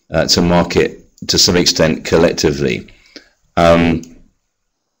to market to some extent collectively.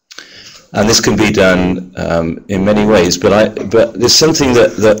 And this can be done in many ways, but there's something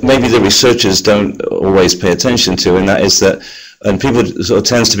that maybe the researchers don't always pay attention to, and that is that, and people sort of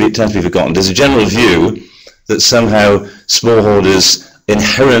tend to be forgotten. There's a general view that somehow smallholders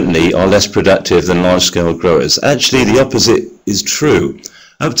inherently are less productive than large-scale growers. Actually, the opposite is true.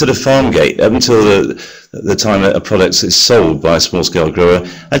 Up to the farm gate, up until the time that a product is sold by a small-scale grower,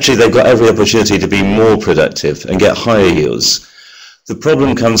 actually they've got every opportunity to be more productive and get higher yields. The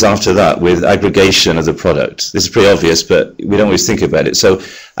problem comes after that with aggregation of the product. This is pretty obvious, but we don't always think about it. So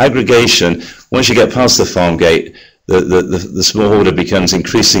aggregation, once you get past the farm gate, the smallholder becomes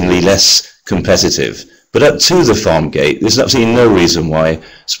increasingly less competitive. But up to the farm gate, there's absolutely no reason why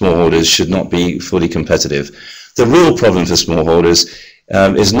smallholders should not be fully competitive. The real problem for smallholders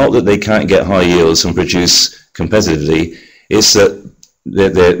is not that they can't get high yields and produce competitively, it's that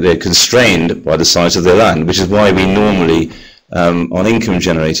they're constrained by the size of their land, which is why we normally, on income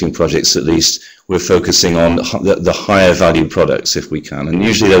generating projects at least, we're focusing on the higher value products if we can. And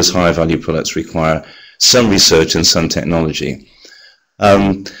usually those higher value products require some research and some technology.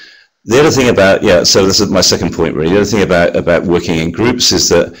 The other thing about, so this is my second point really, the other thing about working in groups is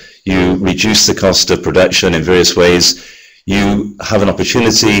that you reduce the cost of production in various ways. You have an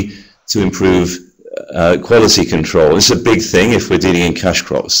opportunity to improve quality control. This is a big thing if we're dealing in cash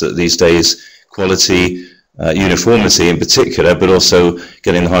crops, that these days quality, uniformity in particular, but also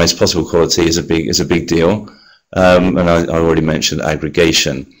getting the highest possible quality is a big deal. And I already mentioned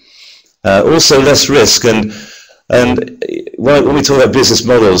aggregation. Also less risk, and when we talk about business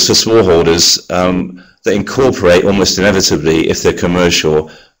models for smallholders, that incorporate almost inevitably, if they're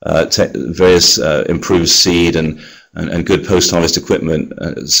commercial, various improved seed and good post-harvest equipment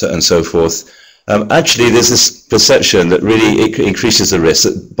and so forth, Actually, there's this perception that really it increases the risk,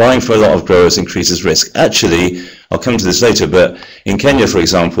 that buying for a lot of growers increases risk. Actually, I'll come to this later, but in Kenya, for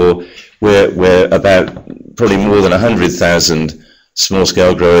example, we're about probably more than 100,000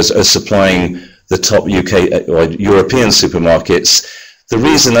 small-scale growers are supplying the top UK or European supermarkets. The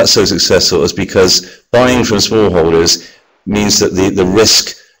reason that's so successful is because buying from smallholders means that the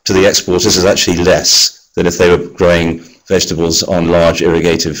risk to the exporters is actually less than if they were growing vegetables on large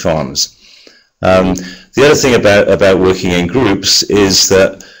irrigated farms. The other thing about working in groups is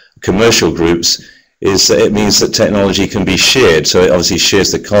that, commercial groups, is that it means that technology can be shared. So it obviously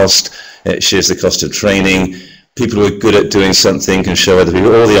shares the cost, it shares the cost of training. People who are good at doing something can show other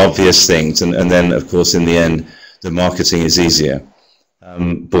people all the obvious things, and then, of course, in the end, the marketing is easier.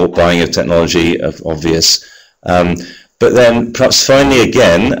 Buying of technology, obvious. But then, perhaps finally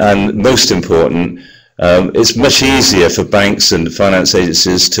again, and most important, it's much easier for banks and finance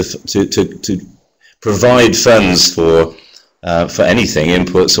agencies to provide funds for anything,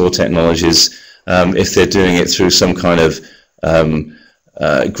 inputs or technologies, if they're doing it through some kind of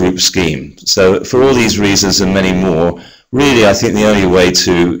group scheme. So for all these reasons and many more, really I think the only way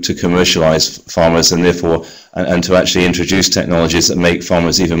to commercialize farmers and therefore and to actually introduce technologies that make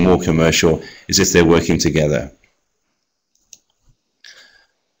farmers even more commercial is if they're working together.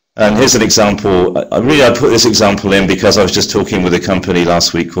 And here's an example. I put this example in because I was just talking with a company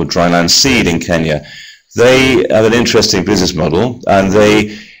last week called Dryland Seed in Kenya. They have an interesting business model, and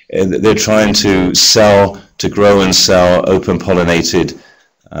they're trying to grow and sell open pollinated,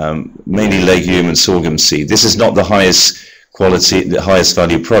 mainly legume and sorghum seed. This is not the highest quality, the highest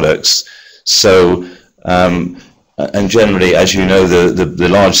value products. So, and generally, as you know, the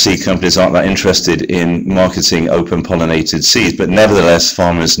large seed companies aren't that interested in marketing open pollinated seeds, but nevertheless,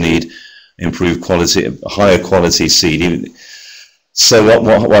 farmers need improved quality, higher quality seed. So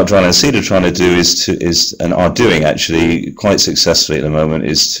what Dryland Seed are trying to do and are doing actually quite successfully at the moment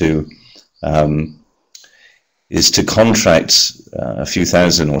is to contract a few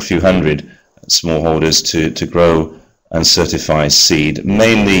thousand or a few hundred smallholders to grow and certify seed,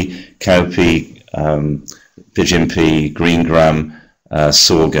 mainly cowpea, pigeon pea, green gram,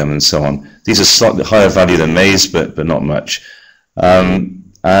 sorghum, and so on. These are slightly higher value than maize, but not much.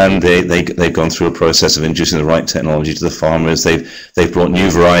 And they've gone through a process of introducing the right technology to the farmers. They've brought new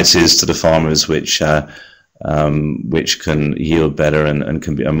varieties to the farmers which can yield better and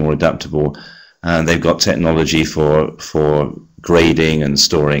can be more adaptable. And they've got technology for grading and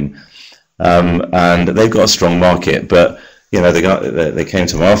storing. And they've got a strong market. But you know, they came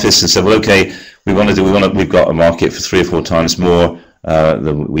to my office and said, well, okay, we've got a market for 3 or 4 times more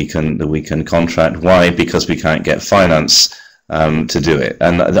that we can contract. Why? Because we can't get finance to do it.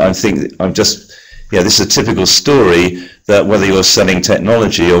 And I think this is a typical story that whether you're selling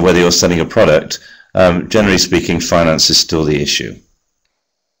technology or whether you're selling a product, generally speaking, finance is still the issue.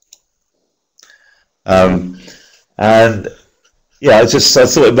 And yeah, I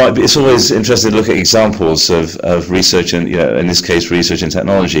thought it might be. It's always interesting to look at examples of research, and in this case, research and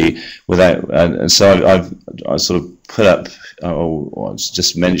technology. And so I sort of put up, or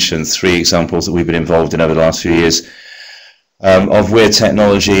just mentioned 3 examples that we've been involved in over the last few years. Of where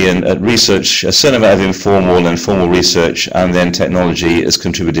technology and research, a certain amount of informal and formal research, and then technology has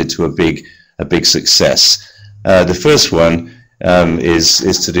contributed to a big success. The first one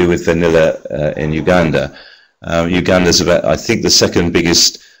is to do with vanilla in Uganda. Uganda is about, I think, the second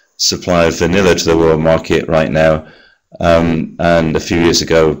biggest supplier of vanilla to the world market right now, and a few years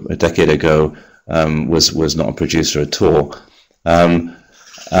ago, a decade ago, was not a producer at all, and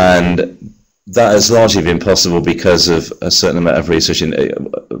that has largely been possible because of a certain amount of research,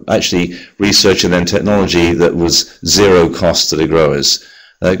 actually research and then technology that was 0 cost to the growers.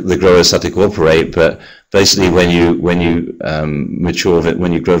 The growers had to cooperate, but basically when you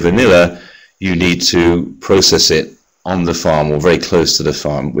grow vanilla, you need to process it on the farm or very close to the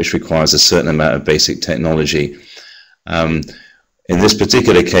farm, which requires a certain amount of basic technology. In this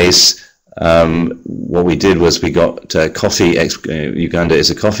particular case, what we did was we got coffee. Uganda is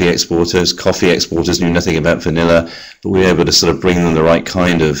a coffee exporter. Coffee exporters knew nothing about vanilla, but we were able to sort of bring them the right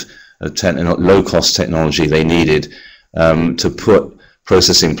kind of low-cost technology they needed to put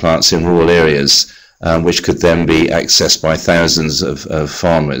processing plants in rural areas, which could then be accessed by thousands of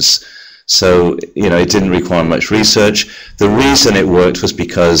farmers. So, it didn't require much research. The reason it worked was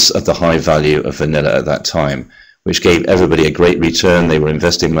because of the high value of vanilla at that time, which gave everybody a great return. They were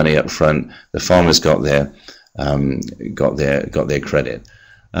investing money up front. The farmers got their credit.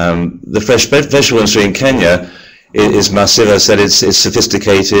 The fresh vegetable industry in Kenya is massive. As I said, it's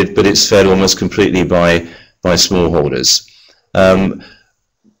sophisticated, but it's fed almost completely by smallholders.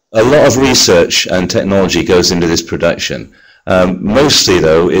 a lot of research and technology goes into this production. Mostly,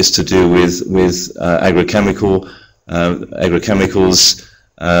 though, is to do with agrochemicals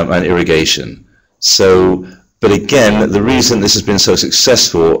and irrigation. So, but again, the reason this has been so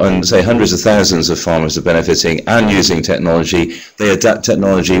successful, and say hundreds of thousands of farmers are benefiting and using technology, they adapt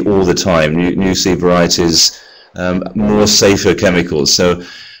technology all the time. New seed varieties, more safer chemicals. So,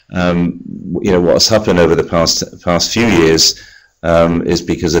 you know, what's happened over the past few years is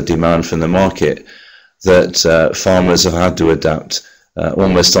because of demand from the market that farmers have had to adapt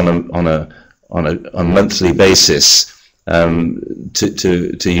almost on a monthly basis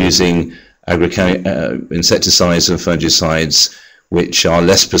to using insecticides and fungicides which are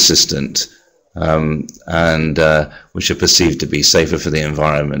less persistent and which are perceived to be safer for the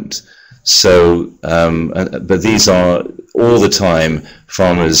environment. So, but these are all the time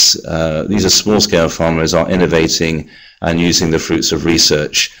farmers, these are small-scale farmers are innovating and using the fruits of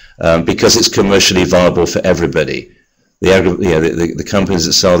research because it's commercially viable for everybody. The companies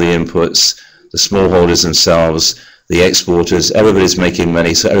that sell the inputs, the smallholders themselves, the exporters, everybody's making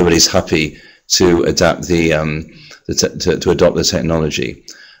money, so everybody's happy to adapt to adopt the technology.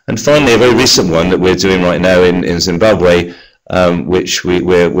 And finally, a very recent one that we're doing right now in Zimbabwe,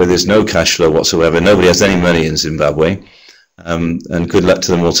 where there's no cash flow whatsoever. Nobody has any money in Zimbabwe, and good luck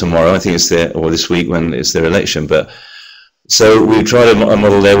to them all tomorrow. I think it's or this week when it's their election. But so we tried a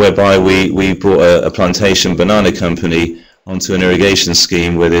model there whereby we brought a plantation banana company onto an irrigation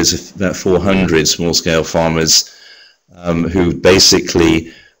scheme where there's about 400 small-scale farmers who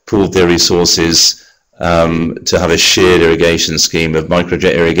basically pooled their resources to have a shared irrigation scheme of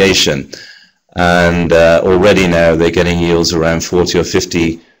microjet irrigation. And already now they're getting yields around 40 or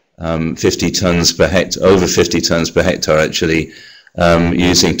 50 tons per hectare, over 50 tons per hectare actually,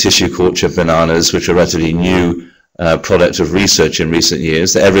 using tissue culture bananas, which are a relatively new product of research in recent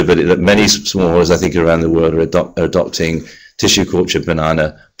years. That many smallholders I think around the world are adopting tissue culture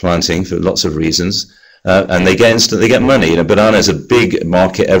banana planting for lots of reasons. And they get money. You know, banana is a big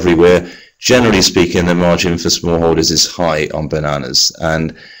market everywhere. Generally speaking, the margin for smallholders is high on bananas,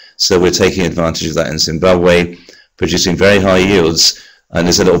 and so we're taking advantage of that in Zimbabwe, producing very high yields. And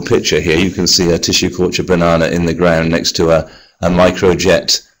there's a little picture here. You can see a tissue culture banana in the ground next to a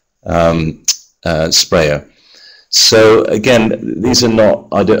microjet sprayer. So again, these are not,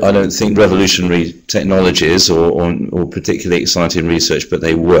 I don't think, revolutionary technologies or particularly exciting research, but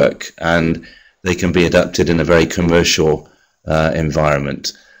they work and they can be adapted in a very commercial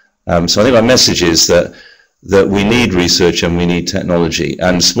environment. So I think my message is that we need research and we need technology,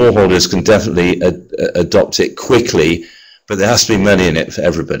 and smallholders can definitely adopt it quickly, but there has to be money in it for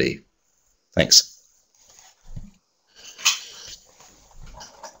everybody. Thanks.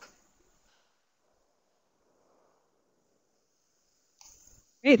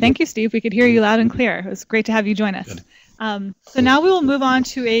 Great, thank you, Steve. We could hear you loud and clear. It was great to have you join us. So now we will move on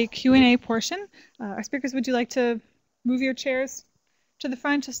to a Q&A portion. Our speakers, would you like to move your chairs to the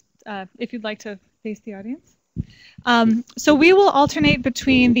front, just if you'd like to face the audience? So we will alternate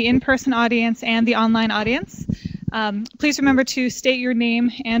between the in-person audience and the online audience. Please remember to state your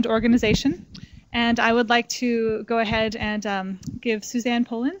name and organization. And I would like to go ahead and give Suzanne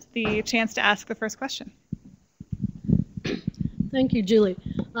Poland the chance to ask the first question. Thank you, Julie.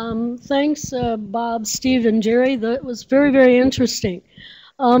 Thanks, Bob, Steve, and Jerry. That was very, very interesting.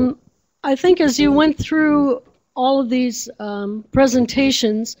 I think as you went through all of these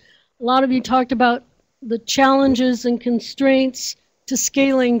presentations, a lot of you talked about the challenges and constraints to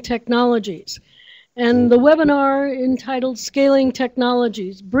scaling technologies. And the webinar entitled Scaling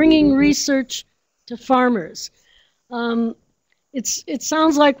Technologies, Bringing Research to Farmers. It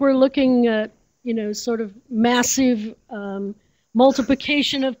sounds like we're looking at, you know, sort of massive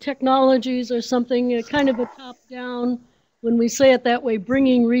multiplication of technologies or something, kind of a top-down, when we say it that way,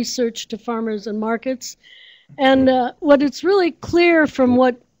 bringing research to farmers and markets. And what it's really clear from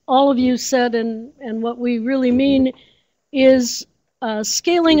what all of you said and what we really mean is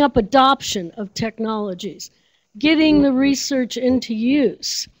scaling up adoption of technologies, getting the research into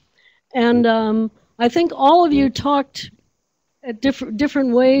use. And I think all of you talked at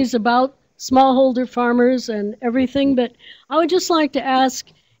different ways about smallholder farmers and everything, but I would just like to ask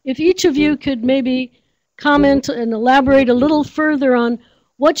if each of you could maybe comment and elaborate a little further on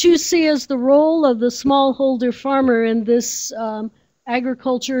what you see as the role of the smallholder farmer in this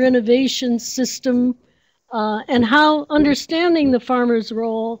agriculture innovation system, and how understanding the farmer's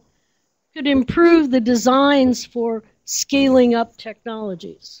role could improve the designs for scaling up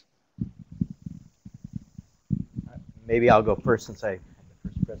technologies. Maybe I'll go first since I had the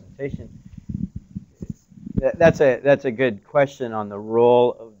first presentation. That's a good question on the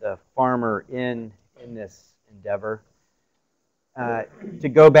role of a farmer in this endeavor. To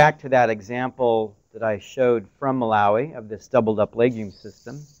go back to that example that I showed from Malawi of this doubled up legume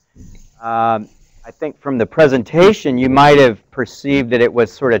system, I think from the presentation you might have perceived that it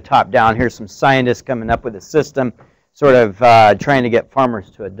was sort of top down. Here's some scientists coming up with a system, sort of trying to get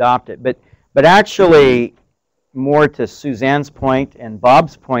farmers to adopt it. But actually, more to Suzanne's point and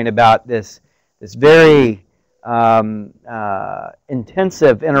Bob's point about this very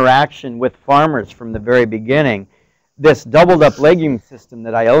intensive interaction with farmers from the very beginning, this doubled up legume system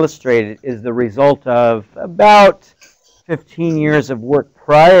that I illustrated is the result of about 15 years of work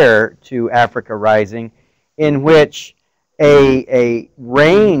prior to Africa Rising, in which a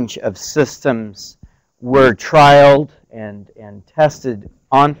range of systems were trialed and tested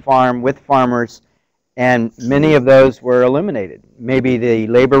on farm with farmers, and many of those were eliminated. Maybe the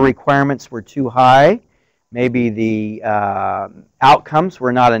labor requirements were too high, maybe the outcomes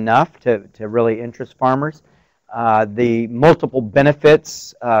were not enough to really interest farmers. The multiple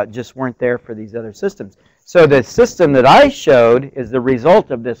benefits just weren't there for these other systems. So the system that I showed is the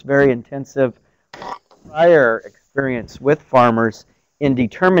result of this very intensive prior experience with farmers in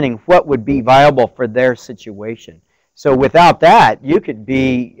determining what would be viable for their situation. So without that, you could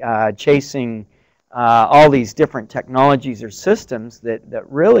be chasing all these different technologies or systems that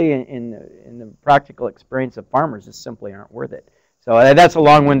really, in the practical experience of farmers, just simply aren't worth it. So that's a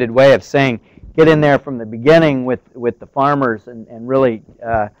long-winded way of saying get in there from the beginning with the farmers and really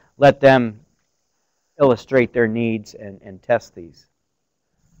let them illustrate their needs and test these.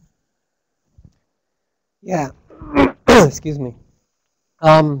 Yeah, excuse me.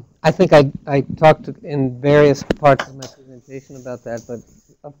 I think I talked in various parts of my presentation about that, but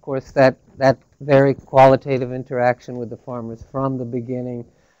of course that very qualitative interaction with the farmers from the beginning.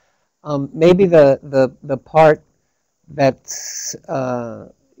 Maybe the part that's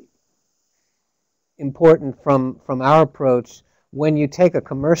important from our approach, when you take a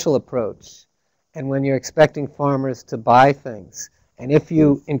commercial approach and when you're expecting farmers to buy things, and if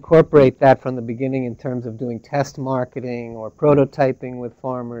you incorporate that from the beginning in terms of doing test marketing or prototyping with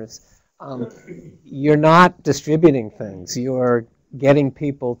farmers, you're not distributing things, you're getting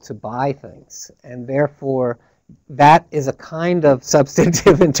people to buy things. And therefore, that is a kind of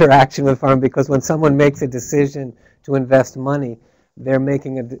substantive interaction with farmers, because when someone makes a decision to invest money, they're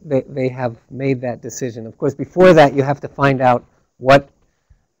making they have made that decision. Of course, before that, you have to find out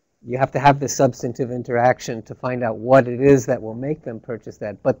you have to have this substantive interaction to find out what it is that will make them purchase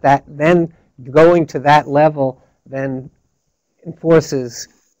that. But then going to that level then enforces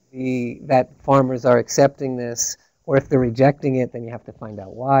that farmers are accepting this, or if they're rejecting it, then you have to find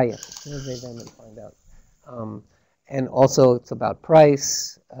out why. You have to survey them and find out. And also, it's about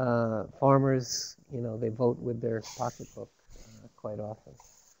price. Farmers, they vote with their pocketbook quite often.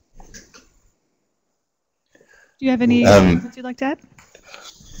 Do you have any comments you'd like to add?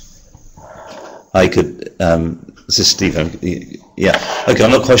 I could, this is Stephen, yeah. Okay,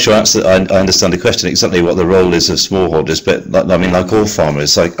 I'm not quite sure I understand the question exactly what the role is of smallholders, but I mean, like all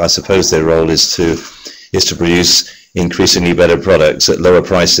farmers, I suppose their role is to produce increasingly better products at lower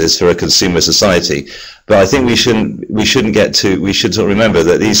prices for a consumer society. But I think we should sort of remember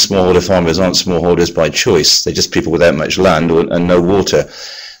that these smallholder farmers aren't smallholders by choice. They're just people without much land and no water.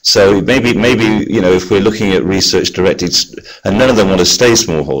 So maybe if we're looking at research directed, and none of them want to stay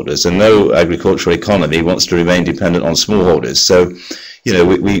smallholders, and no agricultural economy wants to remain dependent on smallholders. So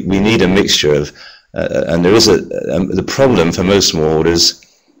we need a mixture of, and there is the problem for most smallholders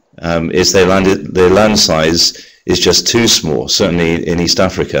is their land size is just too small, certainly in East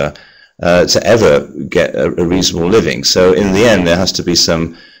Africa, to ever get a reasonable living. So in the end, there has to be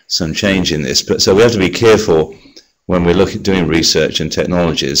some change in this. But so we have to be careful when we're doing research and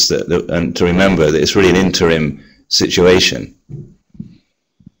technologies, and to remember that it's really an interim situation.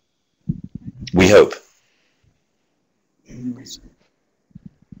 We hope.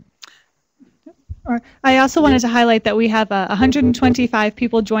 I also wanted to highlight that we have 125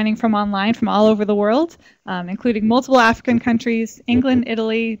 people joining from online from all over the world, including multiple African countries, England,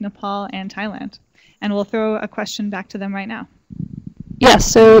 Italy, Nepal, and Thailand. And we'll throw a question back to them right now. Yes,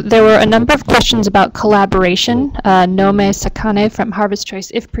 so there were a number of questions about collaboration. Nome Sakane from Harvest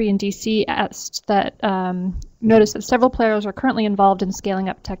Choice IFPRI in DC asked that, noticed that several players are currently involved in scaling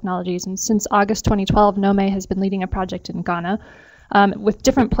up technologies, and since August 2012, Nome has been leading a project in Ghana, with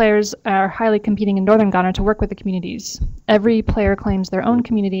different players are highly competing in northern Ghana to work with the communities. Every player claims their own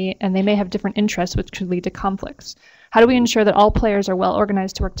community, and they may have different interests, which could lead to conflicts. How do we ensure that all players are well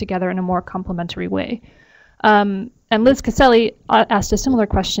organized to work together in a more complementary way? And Liz Caselli asked a similar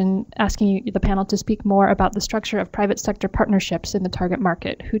question, asking the panel to speak more about the structure of private sector partnerships in the target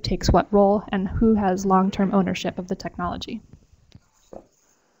market, who takes what role, and who has long-term ownership of the technology.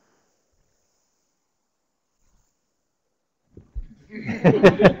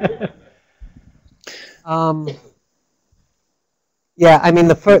 Yeah, I mean,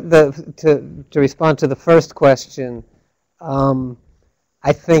 to respond to the first question,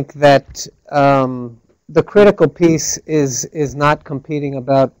 I think that the critical piece is not competing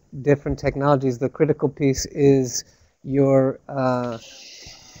about different technologies. The critical piece is your,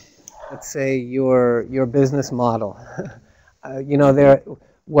 let's say, your business model. You know,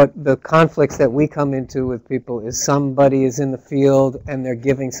 what the conflicts that we come into with people is somebody is in the field and they're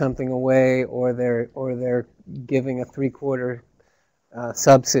giving something away, or they're giving a 3/4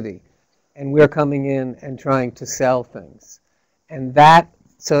 subsidy, and we're coming in and trying to sell things, and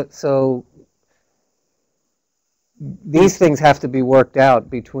so these things have to be worked out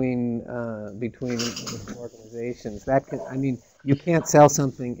between organizations. I mean, you can't sell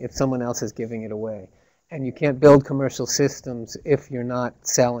something if someone else is giving it away, and you can't build commercial systems if you're not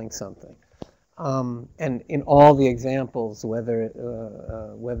selling something. And in all the examples, whether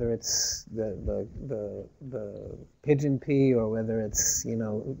it's the pigeon pea, or whether it's, you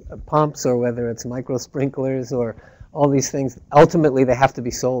know, pumps, or whether it's micro sprinklers, or all these things, ultimately they have to be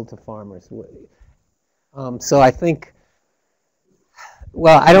sold to farmers. So I think,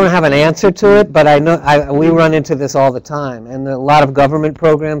 well, I don't have an answer to it, but I know we run into this all the time, and a lot of government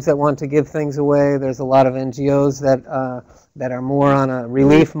programs that want to give things away. There's a lot of NGOs that are more on a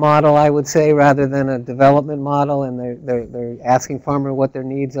relief model, I would say, rather than a development model, and they're asking farmers what their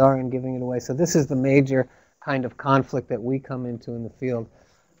needs are and giving it away. So this is the major kind of conflict that we come into in the field.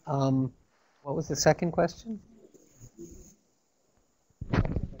 What was the second question?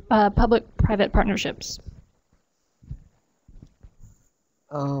 Public-private partnerships.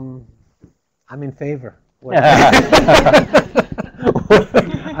 I'm in favor.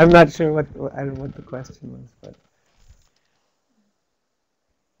 I'm not sure what the question was, but.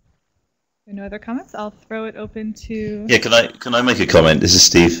 No other comments? I'll throw it open to. Yeah, can I make a comment? This is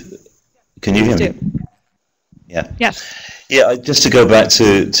Steve. Can you hear me? Yeah. Yes. Yeah, just to go back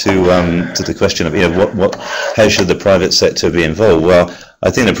to the question of, you know, how should the private sector be involved? Well, I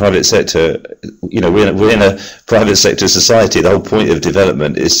think the private sector, you know, we're in a private sector society. The whole point of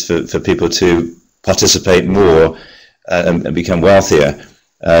development is for people to participate more and become wealthier.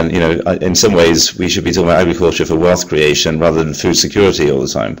 And, you know, in some ways we should be talking about agriculture for wealth creation rather than food security all the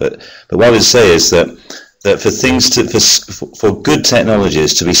time. But what I would say is that for things for good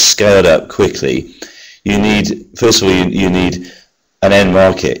technologies to be scaled up quickly, you need, first of all, you need an end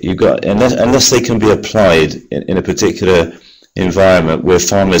market. You've got, unless they can be applied in a particular environment where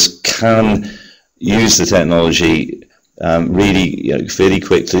farmers can use the technology really, you know, fairly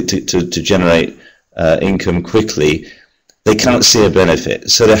quickly to generate income quickly, they can't see a benefit.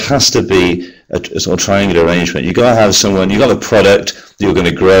 So there has to be a sort of triangular arrangement. You've got to have someone, you've got a product that you're going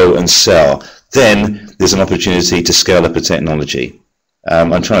to grow and sell. Then there's an opportunity to scale up a technology.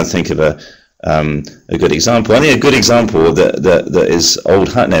 I'm trying to think of a good example. I think a good example that is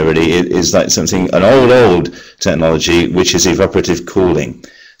old hat now really is like something, an old technology, which is evaporative cooling.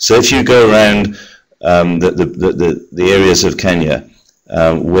 So if you go around the areas of Kenya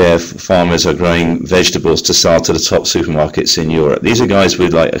where farmers are growing vegetables to sell to the top supermarkets in Europe, these are guys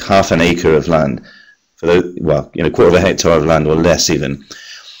with like half an acre of land, for the, well, you know, 1/4 hectare of land or less even,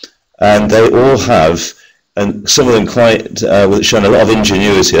 and they all have, and some of them quite showing a lot of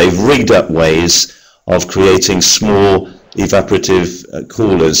ingenuity. They've rigged up ways of creating small evaporative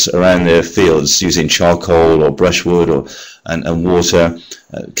coolers around their fields using charcoal or brushwood and water,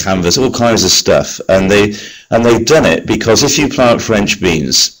 canvas, all kinds of stuff. And they've done it because if you plant French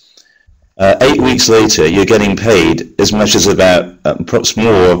beans, 8 weeks later you're getting paid as much as about perhaps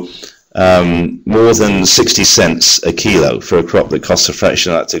more than 60 cents a kilo for a crop that costs a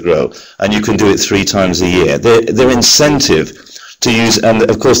fraction of that to grow, and you can do it 3 times a year. Their incentive to use, and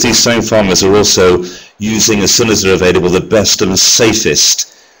of course these same farmers are also using, as soon as they're available, the best and safest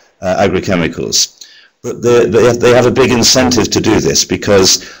agrochemicals. But they have a big incentive to do this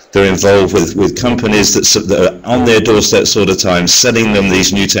because they're involved with companies that are on their doorstep all the time, selling them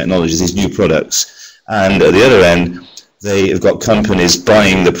these new technologies, these new products, and at the other end they have got companies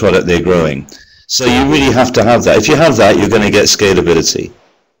buying the product they're growing. So you really have to have that. If you have that, you're going to get scalability.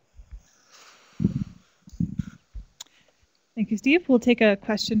 Thank you, Steve. We'll take a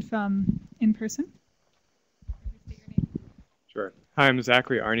question from in person. Sure. Hi, I'm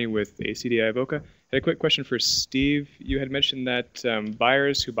Zachary Arney with ACDI Avoca. I had a quick question for Steve. You had mentioned that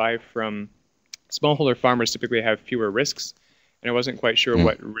buyers who buy from smallholder farmers typically have fewer risks, and I wasn't quite sure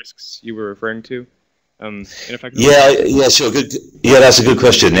what risks you were referring to. And if I could Sure. Good. Yeah, that's a good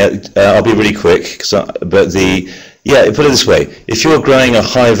question. Yeah, I'll be really quick. Put it this way: if you're growing a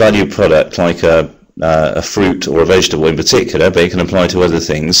high-value product like a fruit or a vegetable in particular, but it can apply to other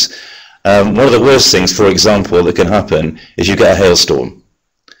things. One of the worst things, for example, that can happen is you get a hailstorm.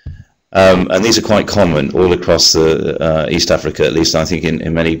 And these are quite common all across the East Africa, at least I think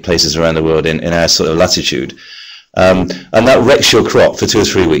in many places around the world in our sort of latitude. And that wrecks your crop for 2 or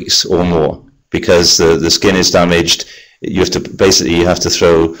 3 weeks or more because the skin is damaged. You have to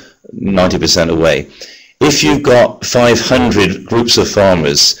throw 90% away. If you've got 500 groups of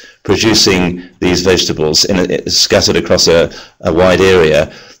farmers producing these vegetables scattered across a wide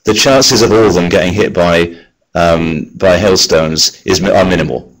area, the chances of all of them getting hit by hailstones are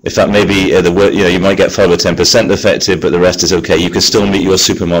minimal. In fact, maybe you might get 5 or 10% affected, but the rest is okay. You can still meet your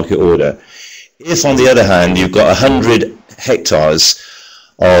supermarket order. If, on the other hand, you've got 100 hectares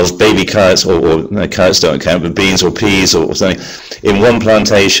of baby carrots, or carrots don't count, but beans or peas or something, in one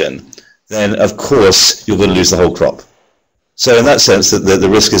plantation, then of course you're going to lose the whole crop. So in that sense, the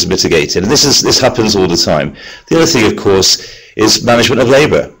risk is mitigated, and this happens all the time. The other thing, of course, is management of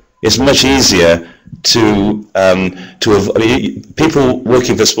labour. It's much easier to people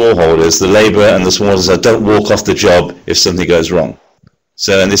working for smallholders, the labour and the smallholders don't walk off the job if something goes wrong.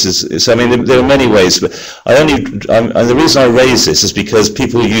 So, and there are many ways, but and the reason I raise this is because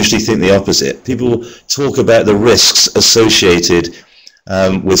people usually think the opposite. People talk about the risks associated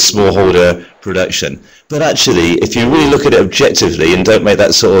with smallholder production. But actually, if you really look at it objectively and don't make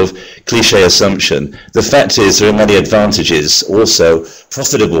that sort of cliche assumption, the fact is there are many advantages, also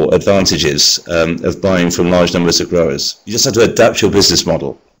profitable advantages of buying from large numbers of growers. You just have to adapt your business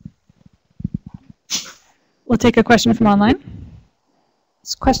model. We'll take a question from online.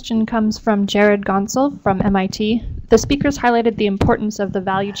 This question comes from Jared Gonsel from MIT. The speakers highlighted the importance of the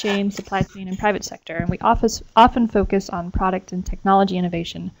value chain, supply chain, and private sector, and we often focus on product and technology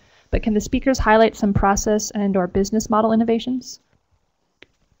innovation. But can the speakers highlight some process and/or business model innovations?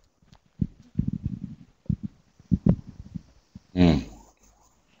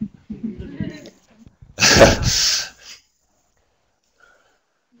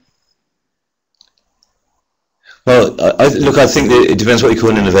 Well, I think it depends what you call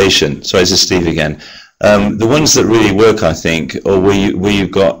an innovation. Sorry, this is Steve again. The ones that really work, I think, or where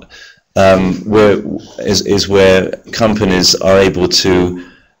you've got where companies are able to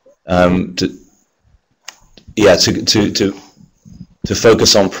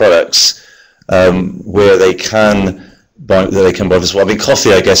focus on products where they can buy. As well. I mean,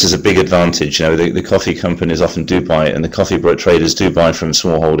 coffee, I guess, is a big advantage. You know, the coffee companies often do buy it, and the coffee traders do buy from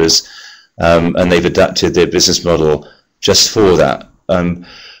smallholders. And they've adapted their business model just for that.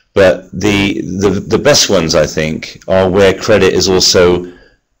 But the best ones, I think, are where credit is also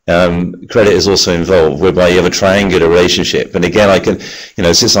involved, whereby you have a triangular relationship. And again, I can,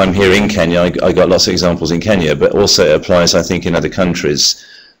 since I'm here in Kenya, I got lots of examples in Kenya, but also it applies, I think, in other countries,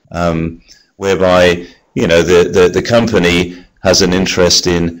 whereby the company has an interest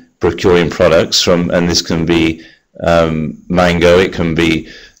in procuring products from, and this can be mango, it can be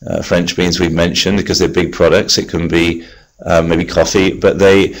French beans we've mentioned because they're big products. It can be maybe coffee, but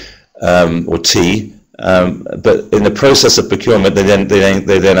or tea. But in the process of procurement, they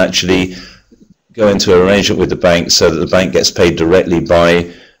then actually go into an arrangement with the bank so that the bank gets paid directly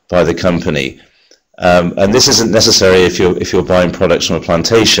by the company. And this isn't necessary if you're buying products from a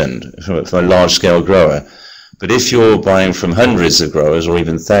plantation, from a large scale grower. But if you're buying from hundreds of growers or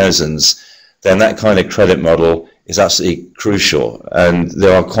even thousands, then that kind of credit model is absolutely crucial, and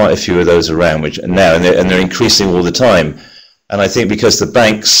there are quite a few of those around and they're increasing all the time. And I think because the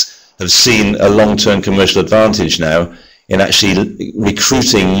banks have seen a long-term commercial advantage now in actually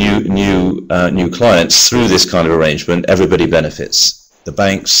recruiting new clients through this kind of arrangement, everybody benefits. The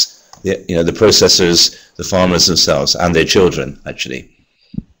banks, the processors, the farmers themselves, and their children actually.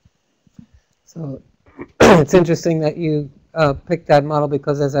 So it's interesting that you picked that model,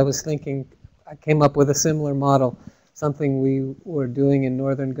 because as I was thinking, I came up with a similar model, something we were doing in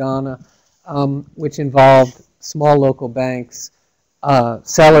northern Ghana, which involved small local banks,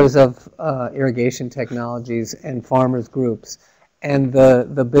 sellers of irrigation technologies, and farmers groups, and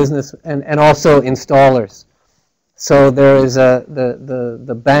the business, and also installers. So there is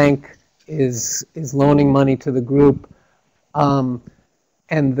the bank is loaning money to the group,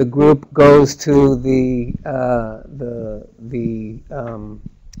 and the group goes to the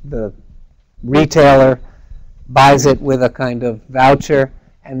retailer, buys it with a kind of voucher,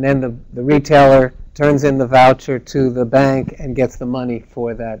 and then the retailer turns in the voucher to the bank and gets the money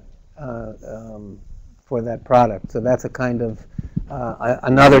for that for that product. So that's a kind of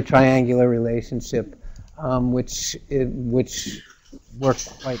another triangular relationship, which works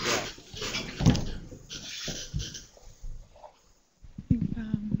quite well.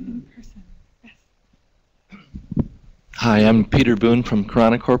 Hi, I'm Peter Boone from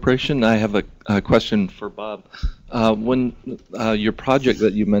Corona Corporation. I have a question for Bob. When your project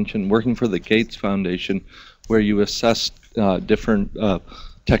that you mentioned, working for the Gates Foundation, where you assessed different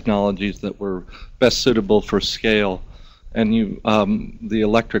technologies that were best suitable for scale, and you, the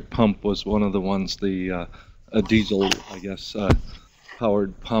electric pump was one of the ones, a diesel, I guess,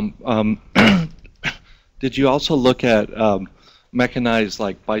 powered pump. Did you also look at mechanized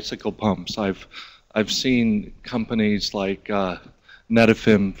like bicycle pumps? I've seen companies like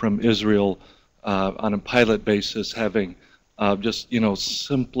Netafim from Israel on a pilot basis having just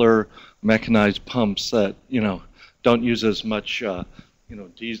simpler mechanized pumps that don't use as much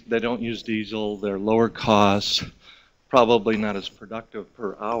they don't use diesel. They're lower cost, probably not as productive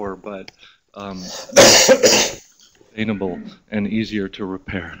per hour, but sustainable and easier to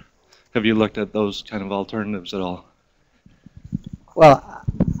repair. Have you looked at those kind of alternatives at all? Well,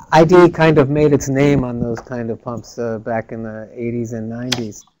 ID kind of made its name on those kind of pumps back in the 80s and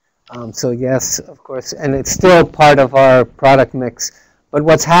 90s. So yes, of course, and it's still part of our product mix. But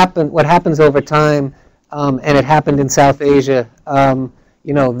what happens over time, and it happened in South Asia,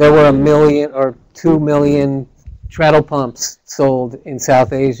 there were 1 million or 2 million treadle pumps sold in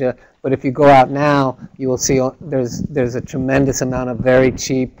South Asia. But if you go out now, you will see there's a tremendous amount of very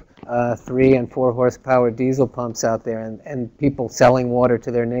cheap 3 and 4 horsepower diesel pumps out there, and people selling water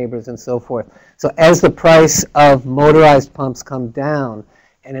to their neighbors and so forth. So as the price of motorized pumps come down,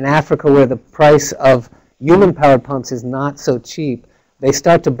 and in Africa where the price of human-powered pumps is not so cheap, they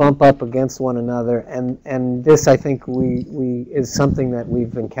start to bump up against one another, and this I think is something that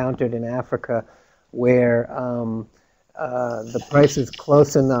we've encountered in Africa, where the price is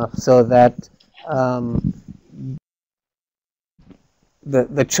close enough so that a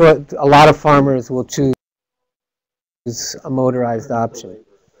lot of farmers will choose a motorized option.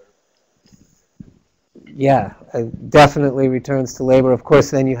 Yeah, definitely returns to labor. Of course,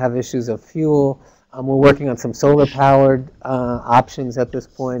 then you have issues of fuel. We're working on some solar-powered options at this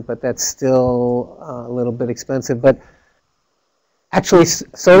point, but that's still a little bit expensive. But actually,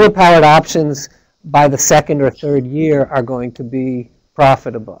 solar-powered options by the 2nd or 3rd year are going to be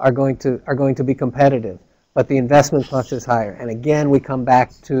profitable, are going to be competitive. But the investment cost is higher. And again, we come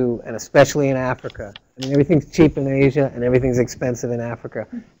back to, and especially in Africa, I mean, everything's cheap in Asia and everything's expensive in Africa.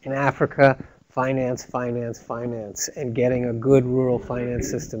 In Africa, finance, finance, finance, and getting a good rural finance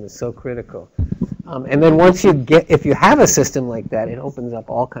system is so critical. And then once if you have a system like that, it opens up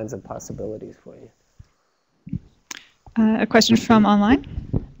all kinds of possibilities for you. A question from online?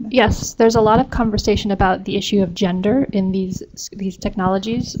 Yes, there's a lot of conversation about the issue of gender in these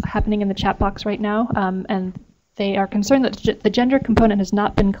technologies happening in the chat box right now, and they are concerned that the gender component has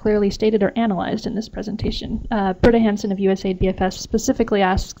not been clearly stated or analyzed in this presentation. Britta Hansen of USAID BFS specifically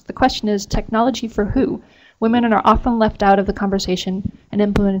asks, the question is, technology for who? Women are often left out of the conversation and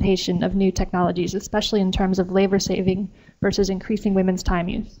implementation of new technologies, especially in terms of labor saving versus increasing women's time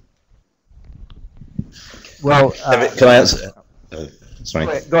use. Well, can I answer? Sorry.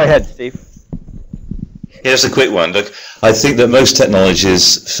 Go ahead, Steve. Here's a quick one. Look, I think that most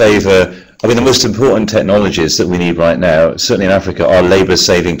technologies favour, the most important technologies that we need right now, certainly in Africa, are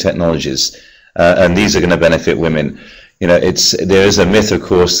labour-saving technologies, and these are going to benefit women. There is a myth, of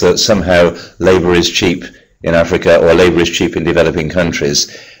course, that somehow labour is cheap in Africa or labour is cheap in developing countries.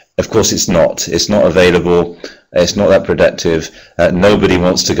 Of course, it's not. It's not available. It's not that productive. Nobody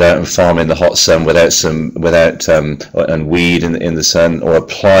wants to go out and farm in the hot sun and weed in the sun or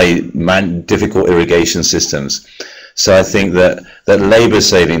apply difficult irrigation systems. So I think that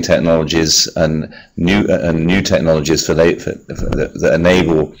labour-saving technologies and new technologies that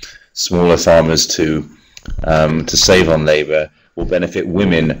enable smaller farmers to save on labour will benefit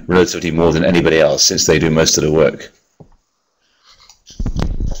women relatively more than anybody else, since they do most of the work.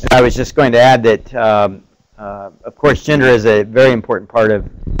 I was just going to add that, of course, gender is a very important part of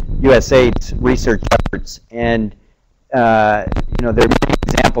USAID's research efforts, and there are many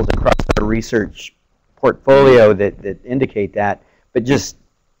examples across our research portfolio that indicate that. But just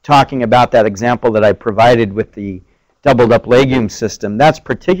talking about that example that I provided with the doubled-up legume system, that's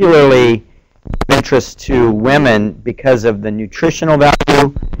particularly of interest to women because of the nutritional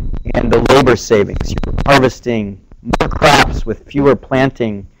value and the labor savings. You're harvesting more crops with fewer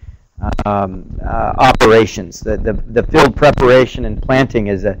planting operations. The field preparation and planting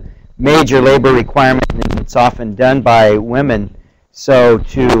is a major labor requirement, and it's often done by women. So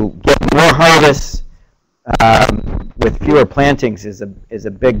to get more harvests with fewer plantings is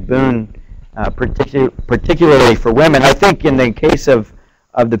a big boon, particularly for women. I think in the case of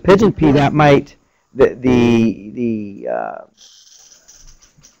the pigeon pea, that might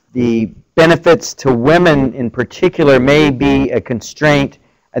the benefits to women in particular may be a constraint.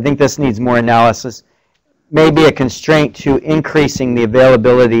 I think this needs more analysis. May be a constraint to increasing the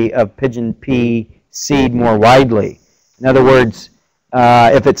availability of pigeon pea seed more widely. In other words,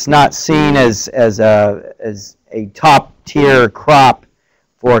 if it's not seen as a top tier crop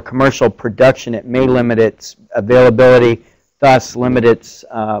for commercial production, it may limit its availability, thus limit its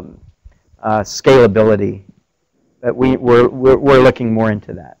scalability. But we're looking more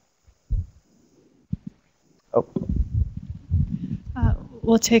into that. Oh.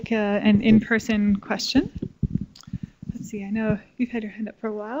 We'll take an in-person question. Let's see, I know you've had your hand up for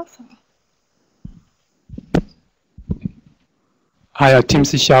a while. So. Hi, Tim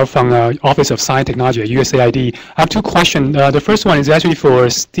Xiao from Office of Science Technology at USAID. I have two questions. The first one is actually for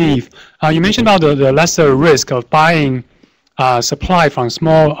Steve. You mentioned about the lesser risk of buying supply from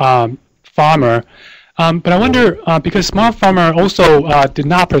small farmer. But I wonder, because small farmer also did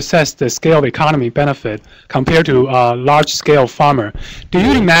not possess the scale of economy benefit compared to large-scale farmer, do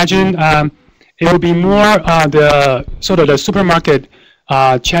you imagine it will be more the sort of the supermarket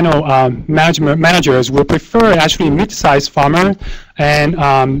channel managers will prefer actually mid-sized farmer and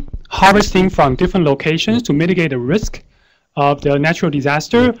harvesting from different locations to mitigate the risk of the natural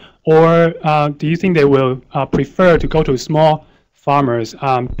disaster, or do you think they will prefer to go to small farmers?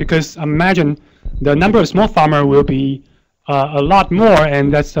 Because imagine the number of small farmers will be a lot more,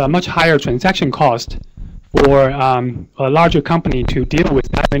 and that's a much higher transaction cost for a larger company to deal with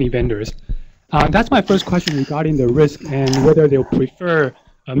that many vendors. That's my first question regarding the risk and whether they'll prefer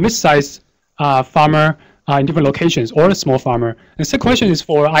a mid-sized farmer in different locations or a small farmer. And the second question is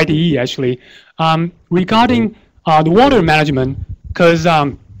for IDE, actually, regarding the water management, because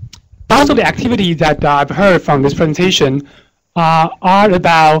most of the activities that I've heard from this presentation are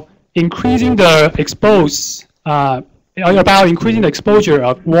about increasing the exposure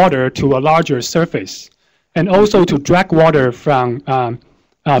of water to a larger surface, and also to drag water from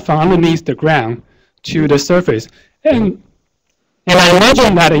underneath the ground to the surface. And I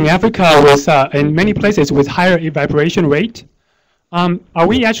imagine that in Africa, with in many places with higher evaporation rate, are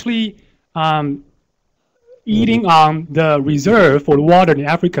we actually eating on the reserve for water in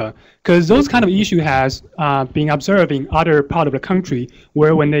Africa? Because those kind of issue has been observed in other part of the country,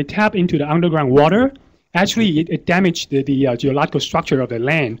 where when they tap into the underground water, actually it damaged the geological structure of the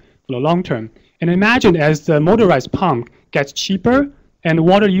land for the long term. And imagine as the motorized pump gets cheaper and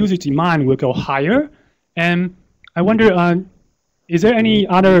water usage demand will go higher. And I wonder, is there any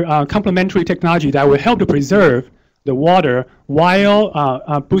other complementary technology that will help to preserve the water while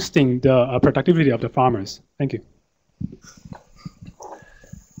boosting the productivity of the farmers? Thank you.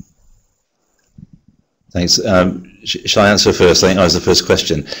 Thanks. Shall I answer first? I think that was the first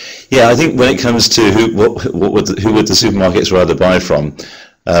question. Yeah, I think when it comes to who would the supermarkets rather buy from,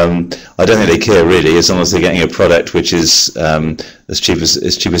 I don't think they care really, as long as they're getting a product which is as cheap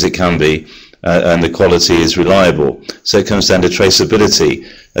as it can be, and the quality is reliable. So it comes down to traceability.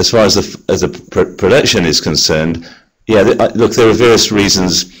 As far as the production is concerned, yeah, look, there are various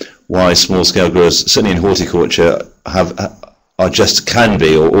reasons why small-scale growers, certainly in horticulture, can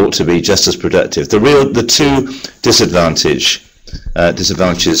be or ought to be just as productive. The two disadvantages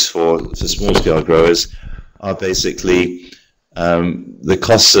for small-scale growers are basically the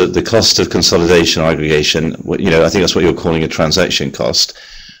cost of consolidation or aggregation. I think that's what you're calling a transaction cost,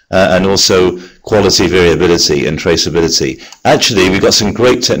 and also quality variability and traceability. Actually, we've got some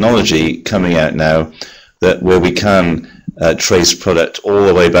great technology coming out now where we can trace product all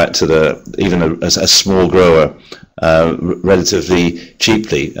the way back to even a small grower relatively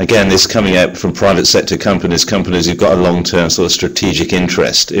cheaply. Again, this coming out from private sector companies who've got a long-term sort of strategic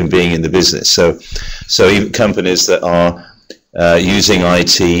interest in being in the business. So even companies that are using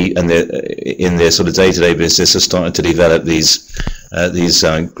IT and in their sort of day-to-day business are starting to develop these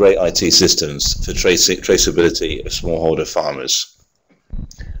great IT systems for traceability of smallholder farmers.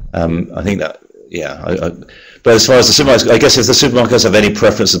 I think that, yeah. But as far as the supermarkets, I guess if the supermarkets have any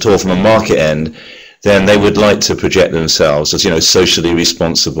preference at all from a market end, then they would like to project themselves as socially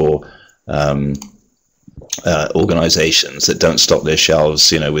responsible organizations that don't stock their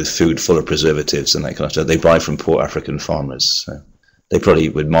shelves with food full of preservatives and that kind of stuff. They buy from poor African farmers, so they probably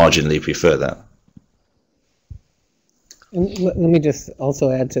would marginally prefer that. And let me just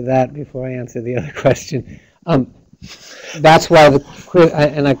also add to that before I answer the other question. that's why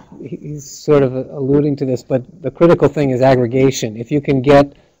he's sort of alluding to this, but the critical thing is aggregation. If you can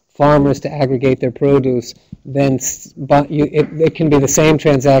get farmers to aggregate their produce, then it can be the same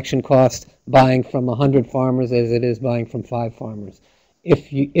transaction cost buying from 100 farmers as it is buying from 5 farmers,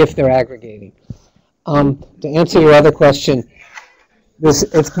 if they're aggregating. To answer your other question,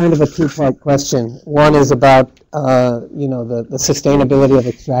 it's kind of a two-part question. One is about the sustainability of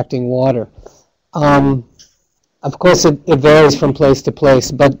extracting water. Of course, it varies from place to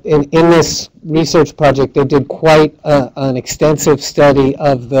place, but in this research project, they did quite an extensive study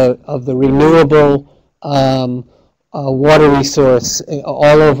of the renewable water resource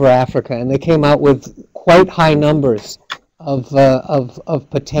all over Africa, and they came out with quite high numbers of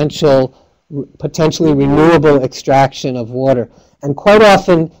potentially renewable extraction of water. And quite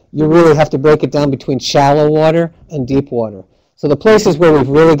often, you really have to break it down between shallow water and deep water. So the places where we've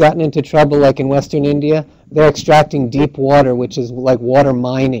really gotten into trouble, like in Western India, they're extracting deep water, which is like water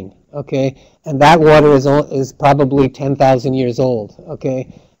mining, okay? And that water is probably 10,000 years old,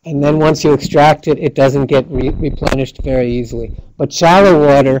 okay? And then once you extract it, it doesn't get replenished very easily. But shallow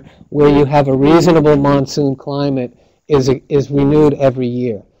water, where you have a reasonable monsoon climate, is renewed every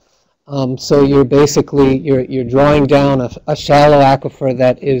year. So you're basically you're drawing down a shallow aquifer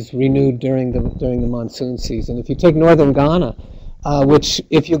that is renewed during the monsoon season. If you take northern Ghana, which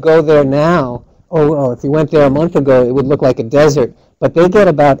if you go there now, if you went there a month ago, it would look like a desert. But they get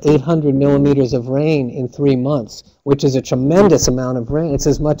about 800 millimeters of rain in 3 months, which is a tremendous amount of rain. It's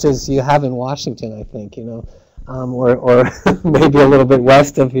as much as you have in Washington, I think, or maybe a little bit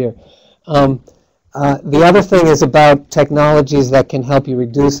west of here. The other thing is about technologies that can help you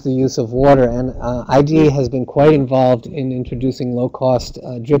reduce the use of water, and IDE has been quite involved in introducing low-cost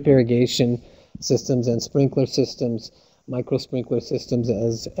drip irrigation systems and sprinkler systems, micro sprinkler systems,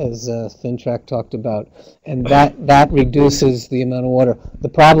 as Fintrac talked about, and that reduces the amount of water. The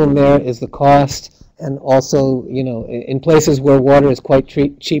problem there is the cost, and also, in places where water is quite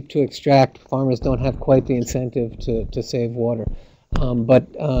cheap to extract, farmers don't have quite the incentive to save water. But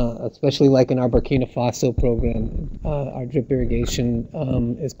especially like in our Burkina Faso program, our drip irrigation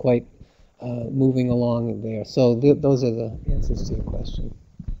is quite moving along there. So those are the answers to your question.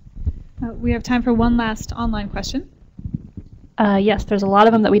 We have time for one last online question. Yes, there's a lot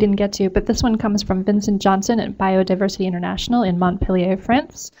of them that we didn't get to, but this one comes from Vincent Johnson at Biodiversity International in Montpellier,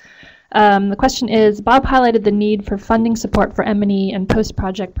 France. The question is, Bob highlighted the need for funding support for M&E and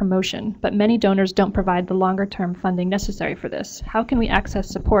post-project promotion, but many donors don't provide the longer-term funding necessary for this. How can we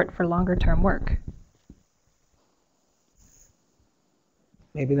access support for longer-term work?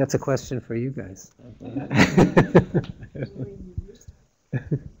 Maybe that's a question for you guys.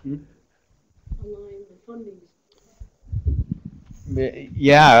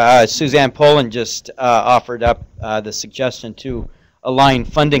 Yeah, Suzanne Poland just offered up the suggestion to align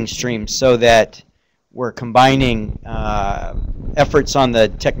funding streams so that we're combining efforts on the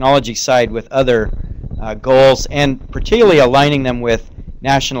technology side with other goals, and particularly aligning them with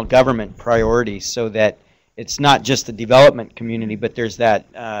national government priorities so that it's not just the development community, but there's that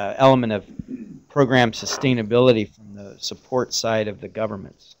element of program sustainability from the support side of the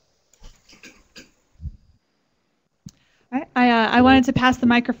governments. I wanted to pass the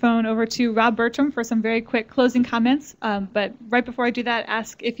microphone over to Rob Bertram for some very quick closing comments. But right before I do that,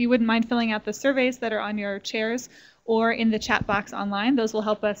 ask if you wouldn't mind filling out the surveys that are on your chairs or in the chat box online. Those will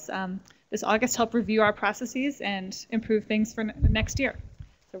help us this August help review our processes and improve things for next year.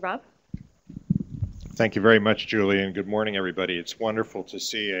 So Rob? Thank you very much, Julie, and good morning, everybody. It's wonderful to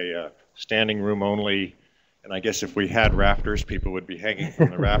see a standing room only, and I guess if we had rafters, people would be hanging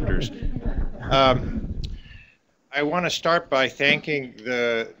from the rafters. I want to start by thanking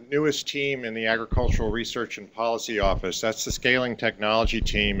the newest team in the Agricultural Research and Policy Office. That's the Scaling Technology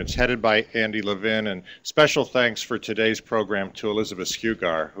team. It's headed by Andy Levin, and special thanks for today's program to Elizabeth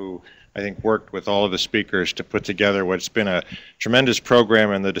Skugar, who I think worked with all of the speakers to put together what's been a tremendous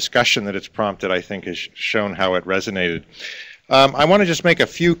program, and the discussion that it's prompted, I think, has shown how it resonated. I want to just make a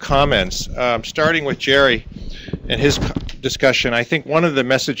few comments, starting with Jerry and his discussion. I think one of the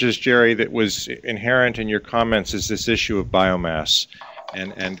messages, Jerry, that was inherent in your comments is this issue of biomass,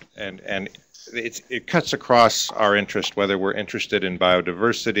 and it cuts across our interest, whether we're interested in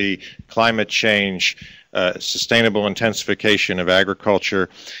biodiversity, climate change, sustainable intensification of agriculture,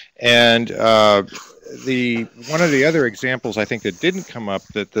 and one of the other examples I think that didn't come up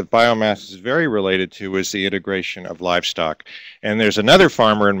that the biomass is very related to is the integration of livestock. And there's another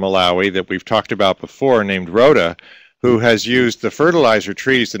farmer in Malawi that we've talked about before named Rhoda, who has used the fertilizer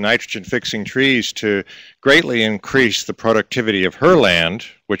trees, the nitrogen-fixing trees, to greatly increase the productivity of her land,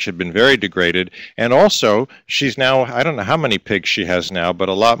 which had been very degraded. And also, she's now, I don't know how many pigs she has now, but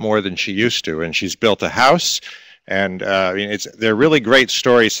a lot more than she used to. And she's built a house, and I mean, they're really great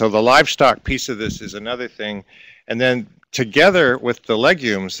stories. So the livestock piece of this is another thing. And then together with the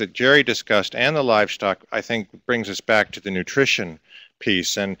legumes that Jerry discussed and the livestock, I think brings us back to the nutrition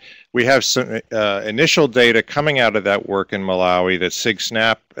piece. And we have some initial data coming out of that work in Malawi that Sig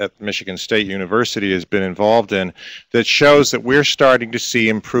Snap at Michigan State University has been involved in, that shows that we're starting to see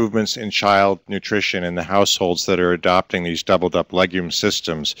improvements in child nutrition in the households that are adopting these doubled up legume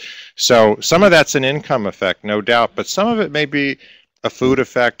systems. So some of that's an income effect, no doubt, but some of it may be a food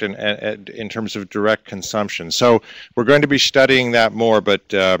effect and in terms of direct consumption. So we're going to be studying that more, but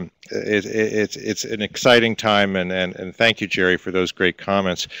it's an exciting time, and thank you, Jerry, for those great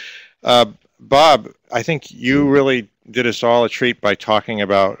comments. Bob, I think you really did us all a treat by talking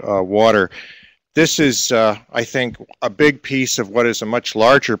about water. This is, I think, a big piece of what is a much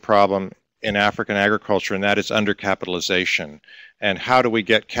larger problem in African agriculture, and that is undercapitalization. And how do we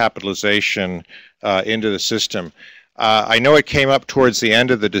get capitalization into the system? I know it came up towards the end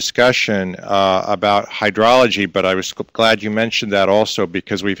of the discussion about hydrology, but I was glad you mentioned that also,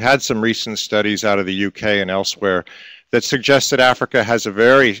 because we've had some recent studies out of the UK and elsewhere that suggest that Africa has a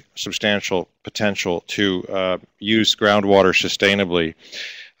very substantial potential to use groundwater sustainably.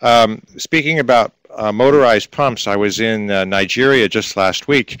 Speaking about motorized pumps, I was in Nigeria just last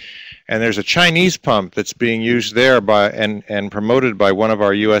week, and there's a Chinese pump that's being used there by and promoted by one of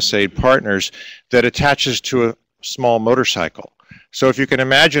our USAID partners that attaches to a small motorcycle. So if you can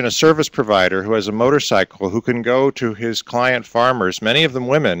imagine a service provider who has a motorcycle who can go to his client farmers, many of them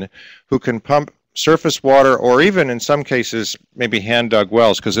women, who can pump surface water, or even in some cases maybe hand-dug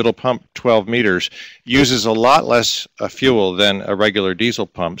wells, because it'll pump 12 meters, uses a lot less fuel than a regular diesel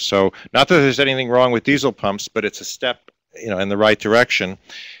pump. So not that there's anything wrong with diesel pumps, but it's a step, in the right direction.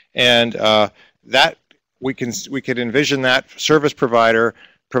 And that we could envision that service provider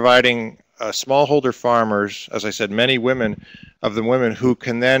providing smallholder farmers, as I said, many women who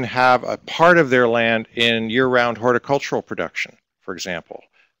can then have a part of their land in year-round horticultural production, for example,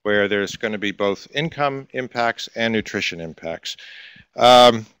 where there's going to be both income impacts and nutrition impacts.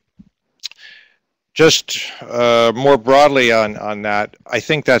 Just more broadly on that, I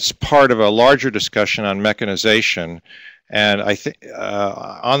think that's part of a larger discussion on mechanization. And I think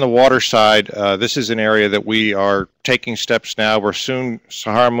on the water side, this is an area that we are taking steps now.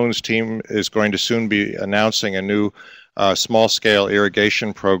 Sahara Moon's team is going to soon be announcing a new small-scale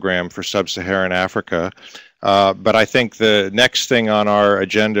irrigation program for sub-Saharan Africa. But I think the next thing on our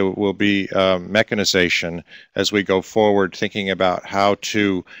agenda will be mechanization as we go forward, thinking about how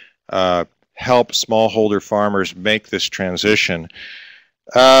to help smallholder farmers make this transition.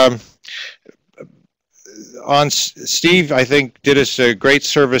 Steve, I think, did us a great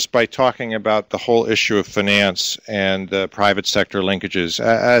service by talking about the whole issue of finance and the private sector linkages,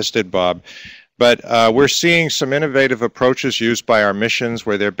 as did Bob. But we're seeing some innovative approaches used by our missions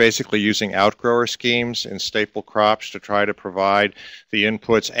where they're basically using outgrower schemes in staple crops to try to provide the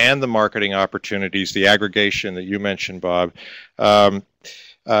inputs and the marketing opportunities, the aggregation that you mentioned, Bob.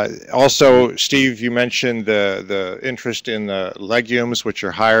 Also, Steve, you mentioned the interest in the legumes, which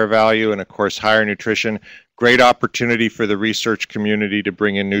are higher value and, of course, higher nutrition. Great opportunity for the research community to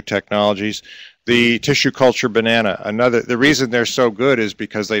bring in new technologies. The tissue culture banana, the reason they're so good is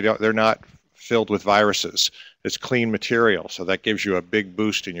because they're not filled with viruses. It's clean material, so that gives you a big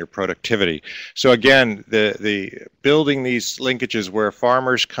boost in your productivity. So again, the building these linkages where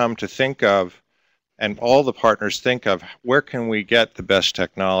farmers come to think of, and all the partners think of, where can we get the best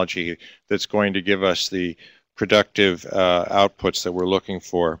technology that's going to give us the productive outputs that we're looking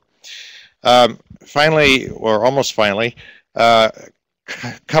for. Finally, or almost finally, a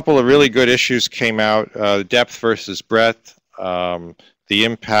couple of really good issues came out, depth versus breadth, the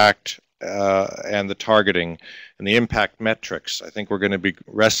impact and the targeting, and the impact metrics. I think we're going to be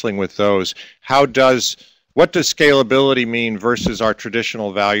wrestling with those. What does scalability mean versus our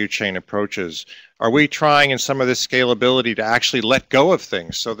traditional value chain approaches? Are we trying in some of this scalability to actually let go of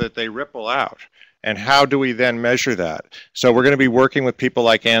things so that they ripple out? And how do we then measure that? So we're going to be working with people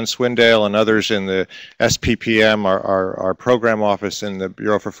like Ann Swindale and others in the SPPM, our program office in the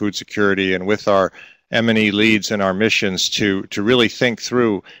Bureau for Food Security, and with our M&E leads and our missions to really think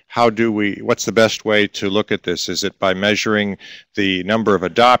through what's the best way to look at this? Is it by measuring the number of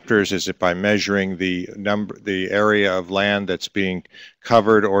adopters? Is it by measuring the area of land that's being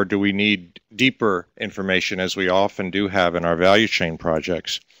covered, or do we need deeper information, as we often do have in our value chain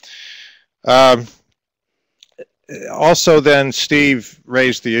projects? also then Steve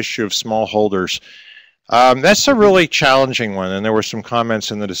raised the issue of smallholders. That's a really challenging one, and there were some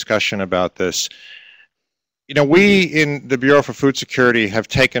comments in the discussion about this. You know, we in the Bureau for Food Security have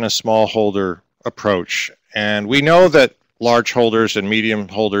taken a smallholder approach, and we know that large holders and medium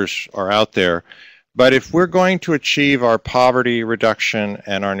holders are out there, but if we're going to achieve our poverty reduction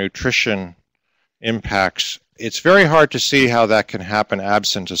and our nutrition impacts, it's very hard to see how that can happen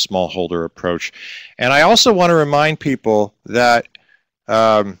absent a smallholder approach. And I also want to remind people that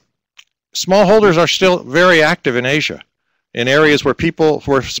smallholders are still very active in Asia, in areas where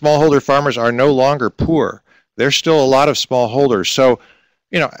smallholder farmers are no longer poor. There's still a lot of smallholders. So,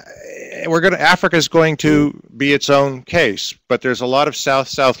 you know, Africa is going to be its own case, but there's a lot of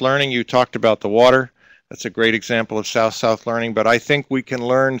South-South learning. You talked about the water. That's a great example of South-South learning, but I think we can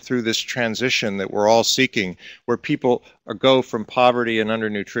learn through this transition that we're all seeking, where people go from poverty and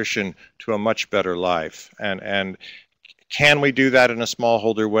undernutrition to a much better life. And can we do that in a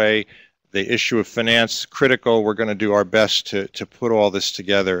smallholder way? The issue of finance, critical. We're going to do our best to put all this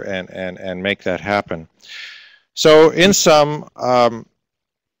together and make that happen. So in sum,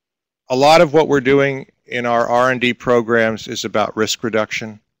 a lot of what we're doing in our R&D programs is about risk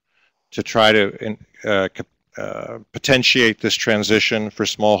reduction, to try to potentiate this transition for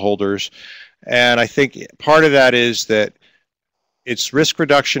smallholders. And I think part of that is that it's risk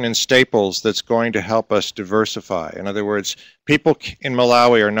reduction in staples that's going to help us diversify. In other words, people in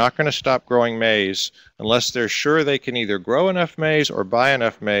Malawi are not going to stop growing maize unless they're sure they can either grow enough maize or buy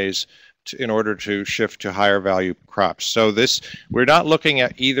enough maize in order to shift to higher value crops. So we're not looking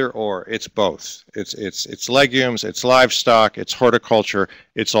at either or, it's both. It's legumes, it's livestock, it's horticulture,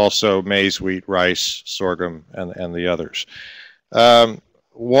 it's also maize, wheat, rice, sorghum, and the others.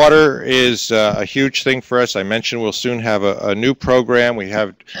 Water is a huge thing for us. I mentioned we'll soon have a new program. We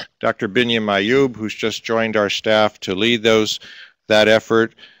have Dr. Binyam Ayub, who's just joined our staff to lead that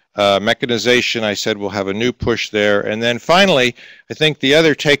effort. Mechanization, I said we'll have a new push there. And then finally, I think the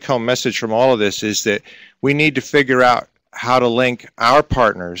other take-home message from all of this is that we need to figure out how to link our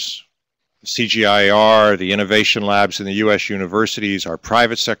partners, CGIAR, the innovation labs in the U.S. universities, our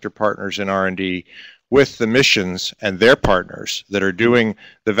private sector partners in R&D, with the missions and their partners that are doing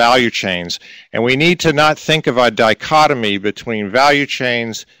the value chains. And we need to not think of a dichotomy between value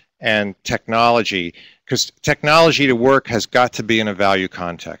chains and technology, because technology to work has got to be in a value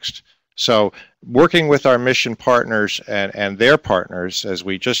context. So working with our mission partners and their partners, as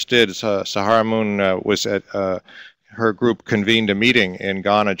we just did, Sahara Moon was at, her group convened a meeting in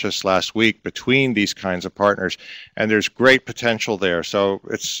Ghana just last week between these kinds of partners, and there's great potential there. So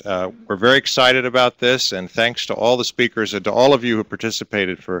we're very excited about this, and thanks to all the speakers and to all of you who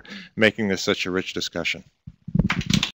participated for making this such a rich discussion.